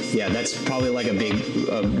 totally. Yeah, that's probably like a big,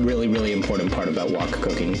 really, really important part about wok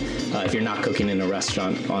cooking. If you're not cooking in a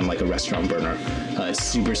restaurant on like a restaurant burner, it's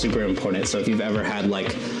super, super important. So if you've ever had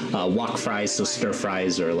like wok fries, so stir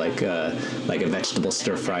fries, or like a vegetable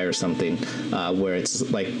stir fry or something, where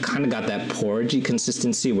it's like kind of got that porridgey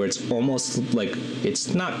consistency, where it's almost like,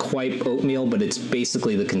 it's not quite oatmeal, but it's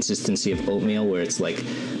basically the consistency of oatmeal, where it's like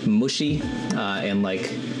mushy and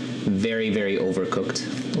like very, very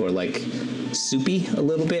overcooked, or like soupy a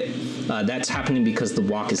little bit. That's happening because the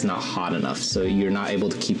wok is not hot enough, so you're not able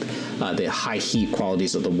to keep the high heat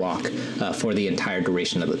qualities of the wok for the entire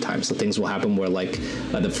duration of the time. So things will happen where like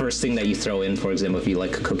the first thing that you throw in, for example, if you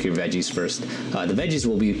like cook your veggies first, the veggies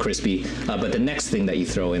will be crispy, but the next thing that you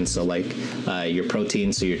throw in, so like your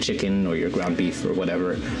protein, so your chicken or your ground beef or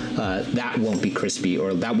whatever, that won't be crispy,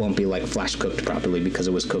 or that won't be like flash cooked properly because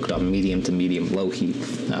it was cooked on medium to medium low heat,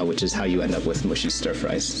 which is how you end up with mushy stir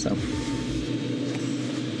fries. So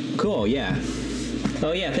cool, yeah.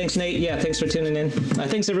 Oh yeah, thanks Nate. Yeah, thanks for tuning in.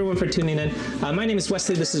 Thanks everyone for tuning in. My name is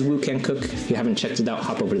Wesley. This is Woo Can Cook. If you haven't checked it out,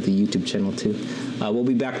 hop over to the YouTube channel too. We'll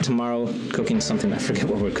be back tomorrow cooking something. I forget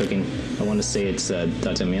what we're cooking. I want to say it's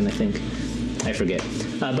dajamian, I think. I forget.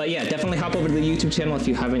 But yeah, definitely hop over to the YouTube channel if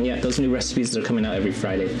you haven't yet. Those new recipes are coming out every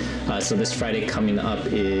Friday. So this Friday coming up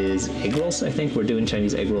is egg rolls, I think. We're doing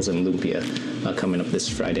Chinese egg rolls and lumpia coming up this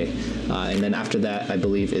Friday. And then after that, I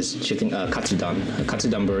believe, is chicken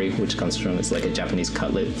katsudon buri, which comes from, it's like a Japanese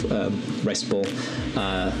cutlet rice bowl.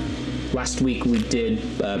 Last week we did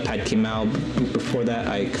Pad Kee Mao. Before that,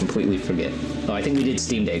 I completely forget. Oh, I think we did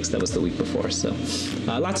steamed eggs. That was the week before. So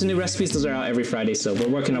lots of new recipes. Those are out every Friday. So we're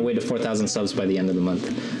working our way to 4,000 subs by the end of the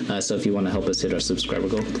month. So if you want to help us hit our subscriber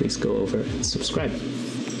goal, please go over and subscribe.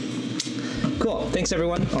 Cool. Thanks,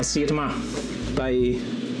 everyone. I'll see you tomorrow. Bye.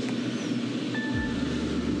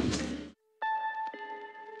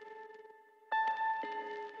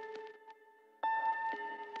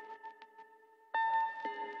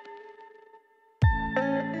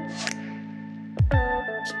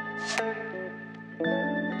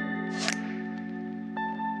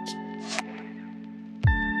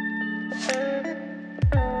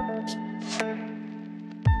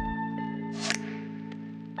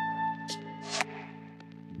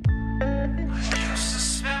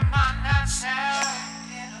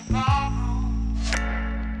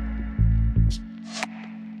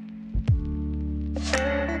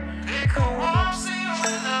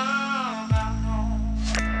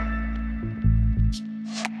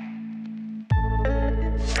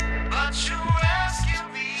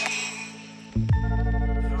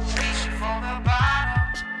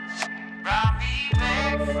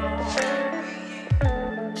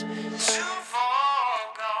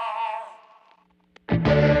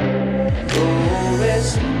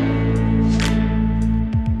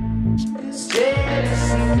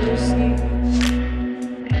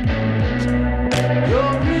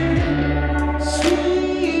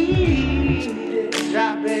 Sweet,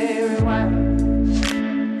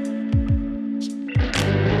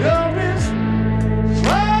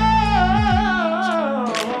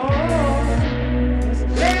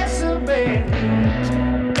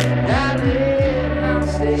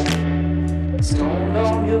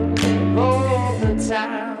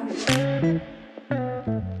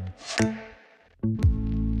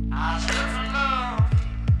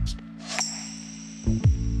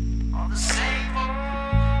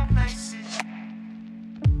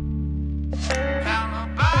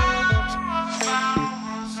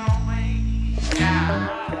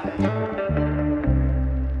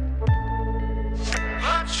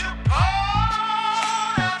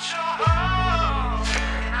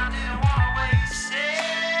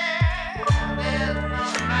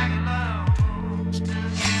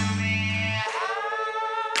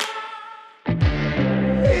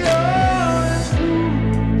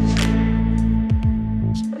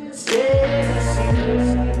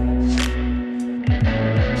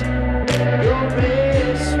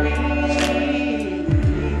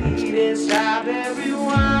 it's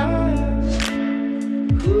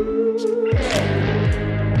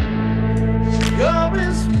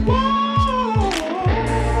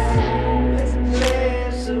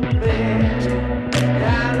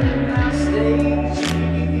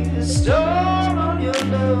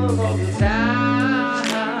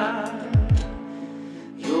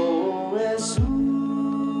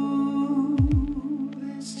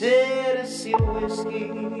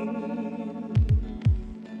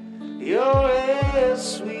You're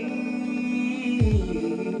as sweet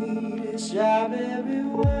as strawberry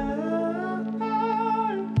wine.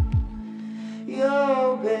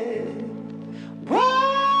 You're bad, brown,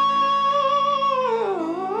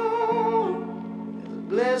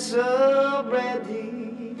 glass of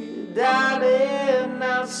brandy, darling,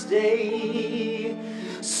 I'll stay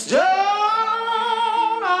stoned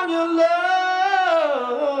on your love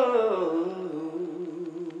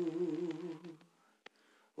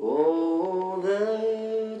all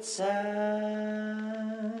the time.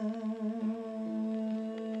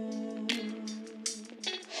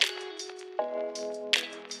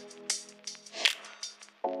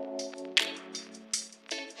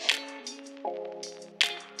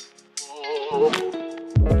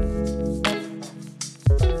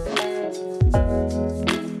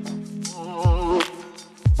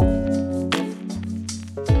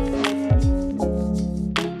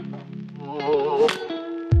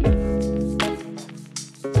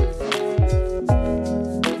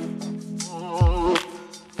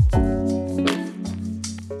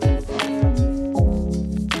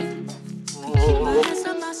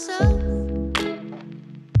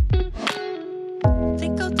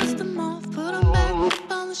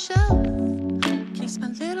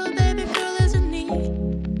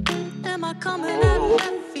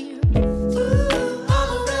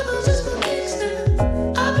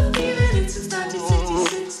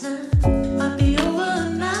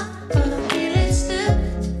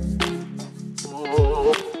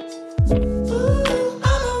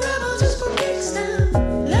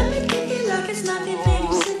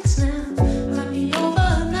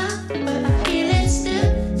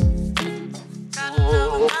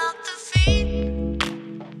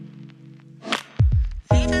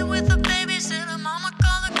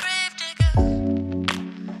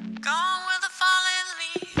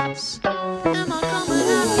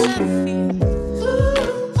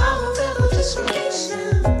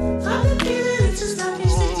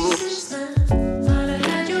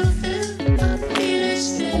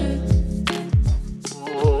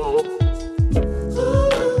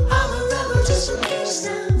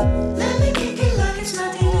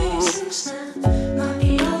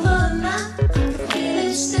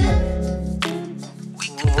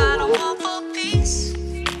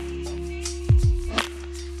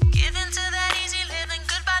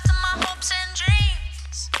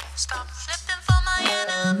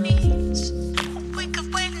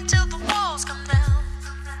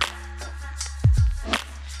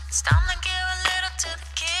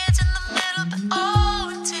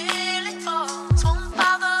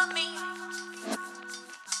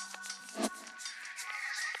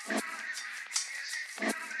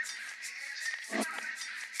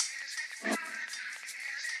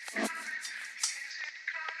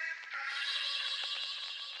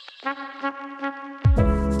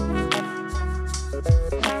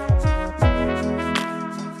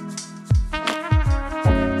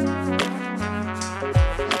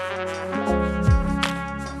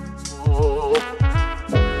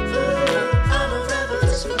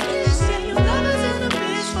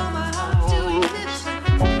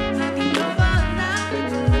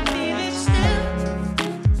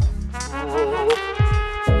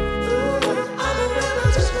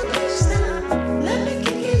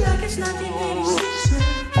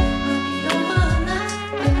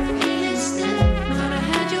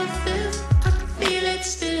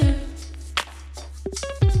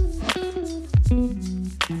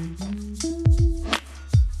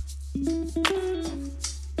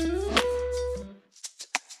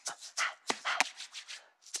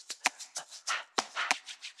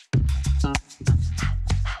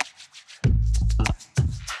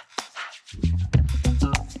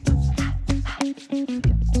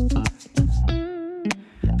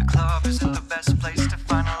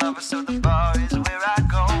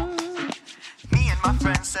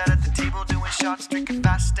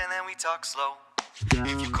 Slow.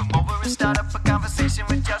 If you come over and start up a conversation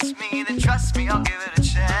with just me, then trust me, I'll give it a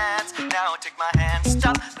chance. Now take my hand,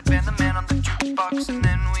 stop, put Van the Man on the jukebox, and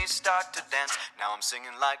then we start to dance. Now I'm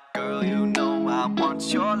singing like, girl, you know I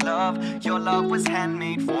want your love. Your love was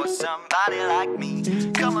handmade for somebody like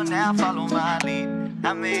me. Come on now, follow my lead.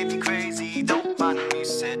 I may be crazy, don't mind me,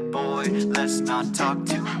 said boy. Let's not talk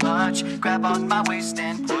too much. Grab on my waist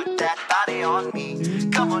and put that body on me.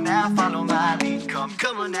 Come on now, follow my lead.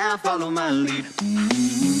 Come on now, follow my lead.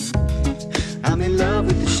 I'm in love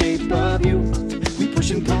with the shape of you. We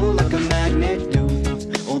push and pull like a magnet do.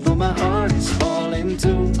 Although my heart is falling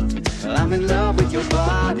too, I'm in love with your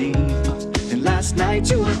body. And last night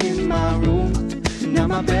you were in my room, and now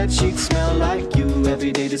my bed sheets smell like you.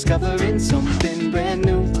 Every day discovering something brand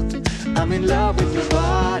new. I'm in love with your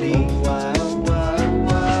body.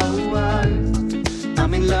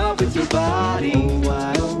 I'm in love with your body.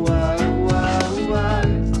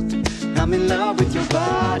 I'm in love with your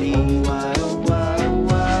body.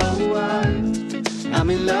 I'm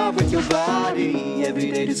in love with your body.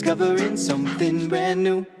 Every day discovering something brand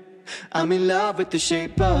new. I'm in love with the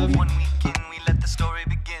shape of you. One weekend we let the story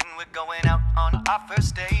begin. We're going out on our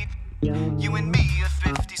first date. You and me are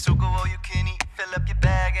thrifty, so go all you can eat. Fill up your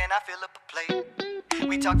bag and I fill up a plate.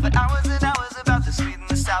 We talk for hours and hours about the sweet and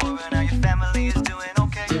the sour and how your family is doing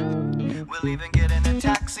okay. We'll even get in a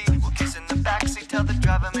taxi, we'll kiss in the backseat, tell the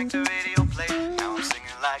driver make the radio play. Now I'm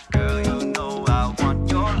singing like, girl, you know I want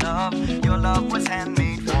your love. Your love was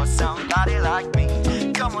handmade for somebody like me.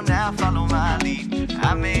 Come on now, follow my lead.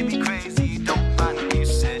 I may be crazy, don't mind me. You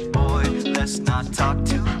said, boy, let's not talk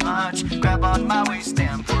too much. Grab on my waist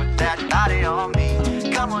and put that body on me.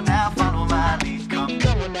 Come on now, follow my lead. Come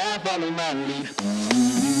on now, follow my lead.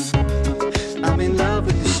 I'm in love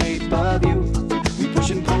with the shape of you. We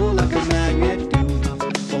push and pull like a magnet do.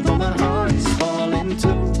 Although my heart is falling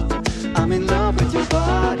too. I'm in love with your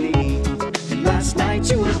body. And last night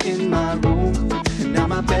you were in my room. And now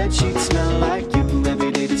my bed sheets smell like you.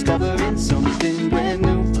 Every day discovering something brand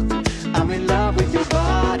new. I'm in love with your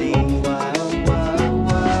body.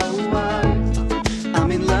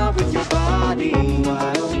 I'm in love with your body.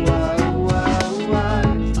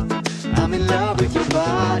 I'm in love with your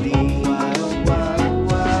body.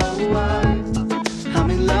 I'm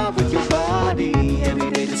in love with your body. Every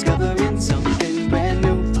day discovering something brand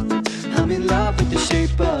new. I'm in love with the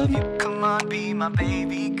shape of you. Come on, be my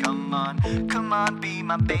baby, come on. Come on, be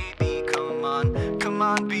my baby, come on. Come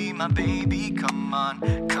on, be my baby, come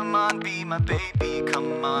on. Come on, be my baby,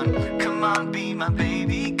 come on. Come on, be my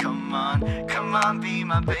baby, come on. Come on, be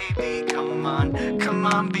my baby, come on. Come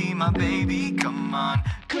on, be my baby, come on.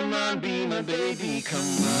 Come on, be my baby,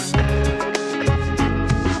 come on.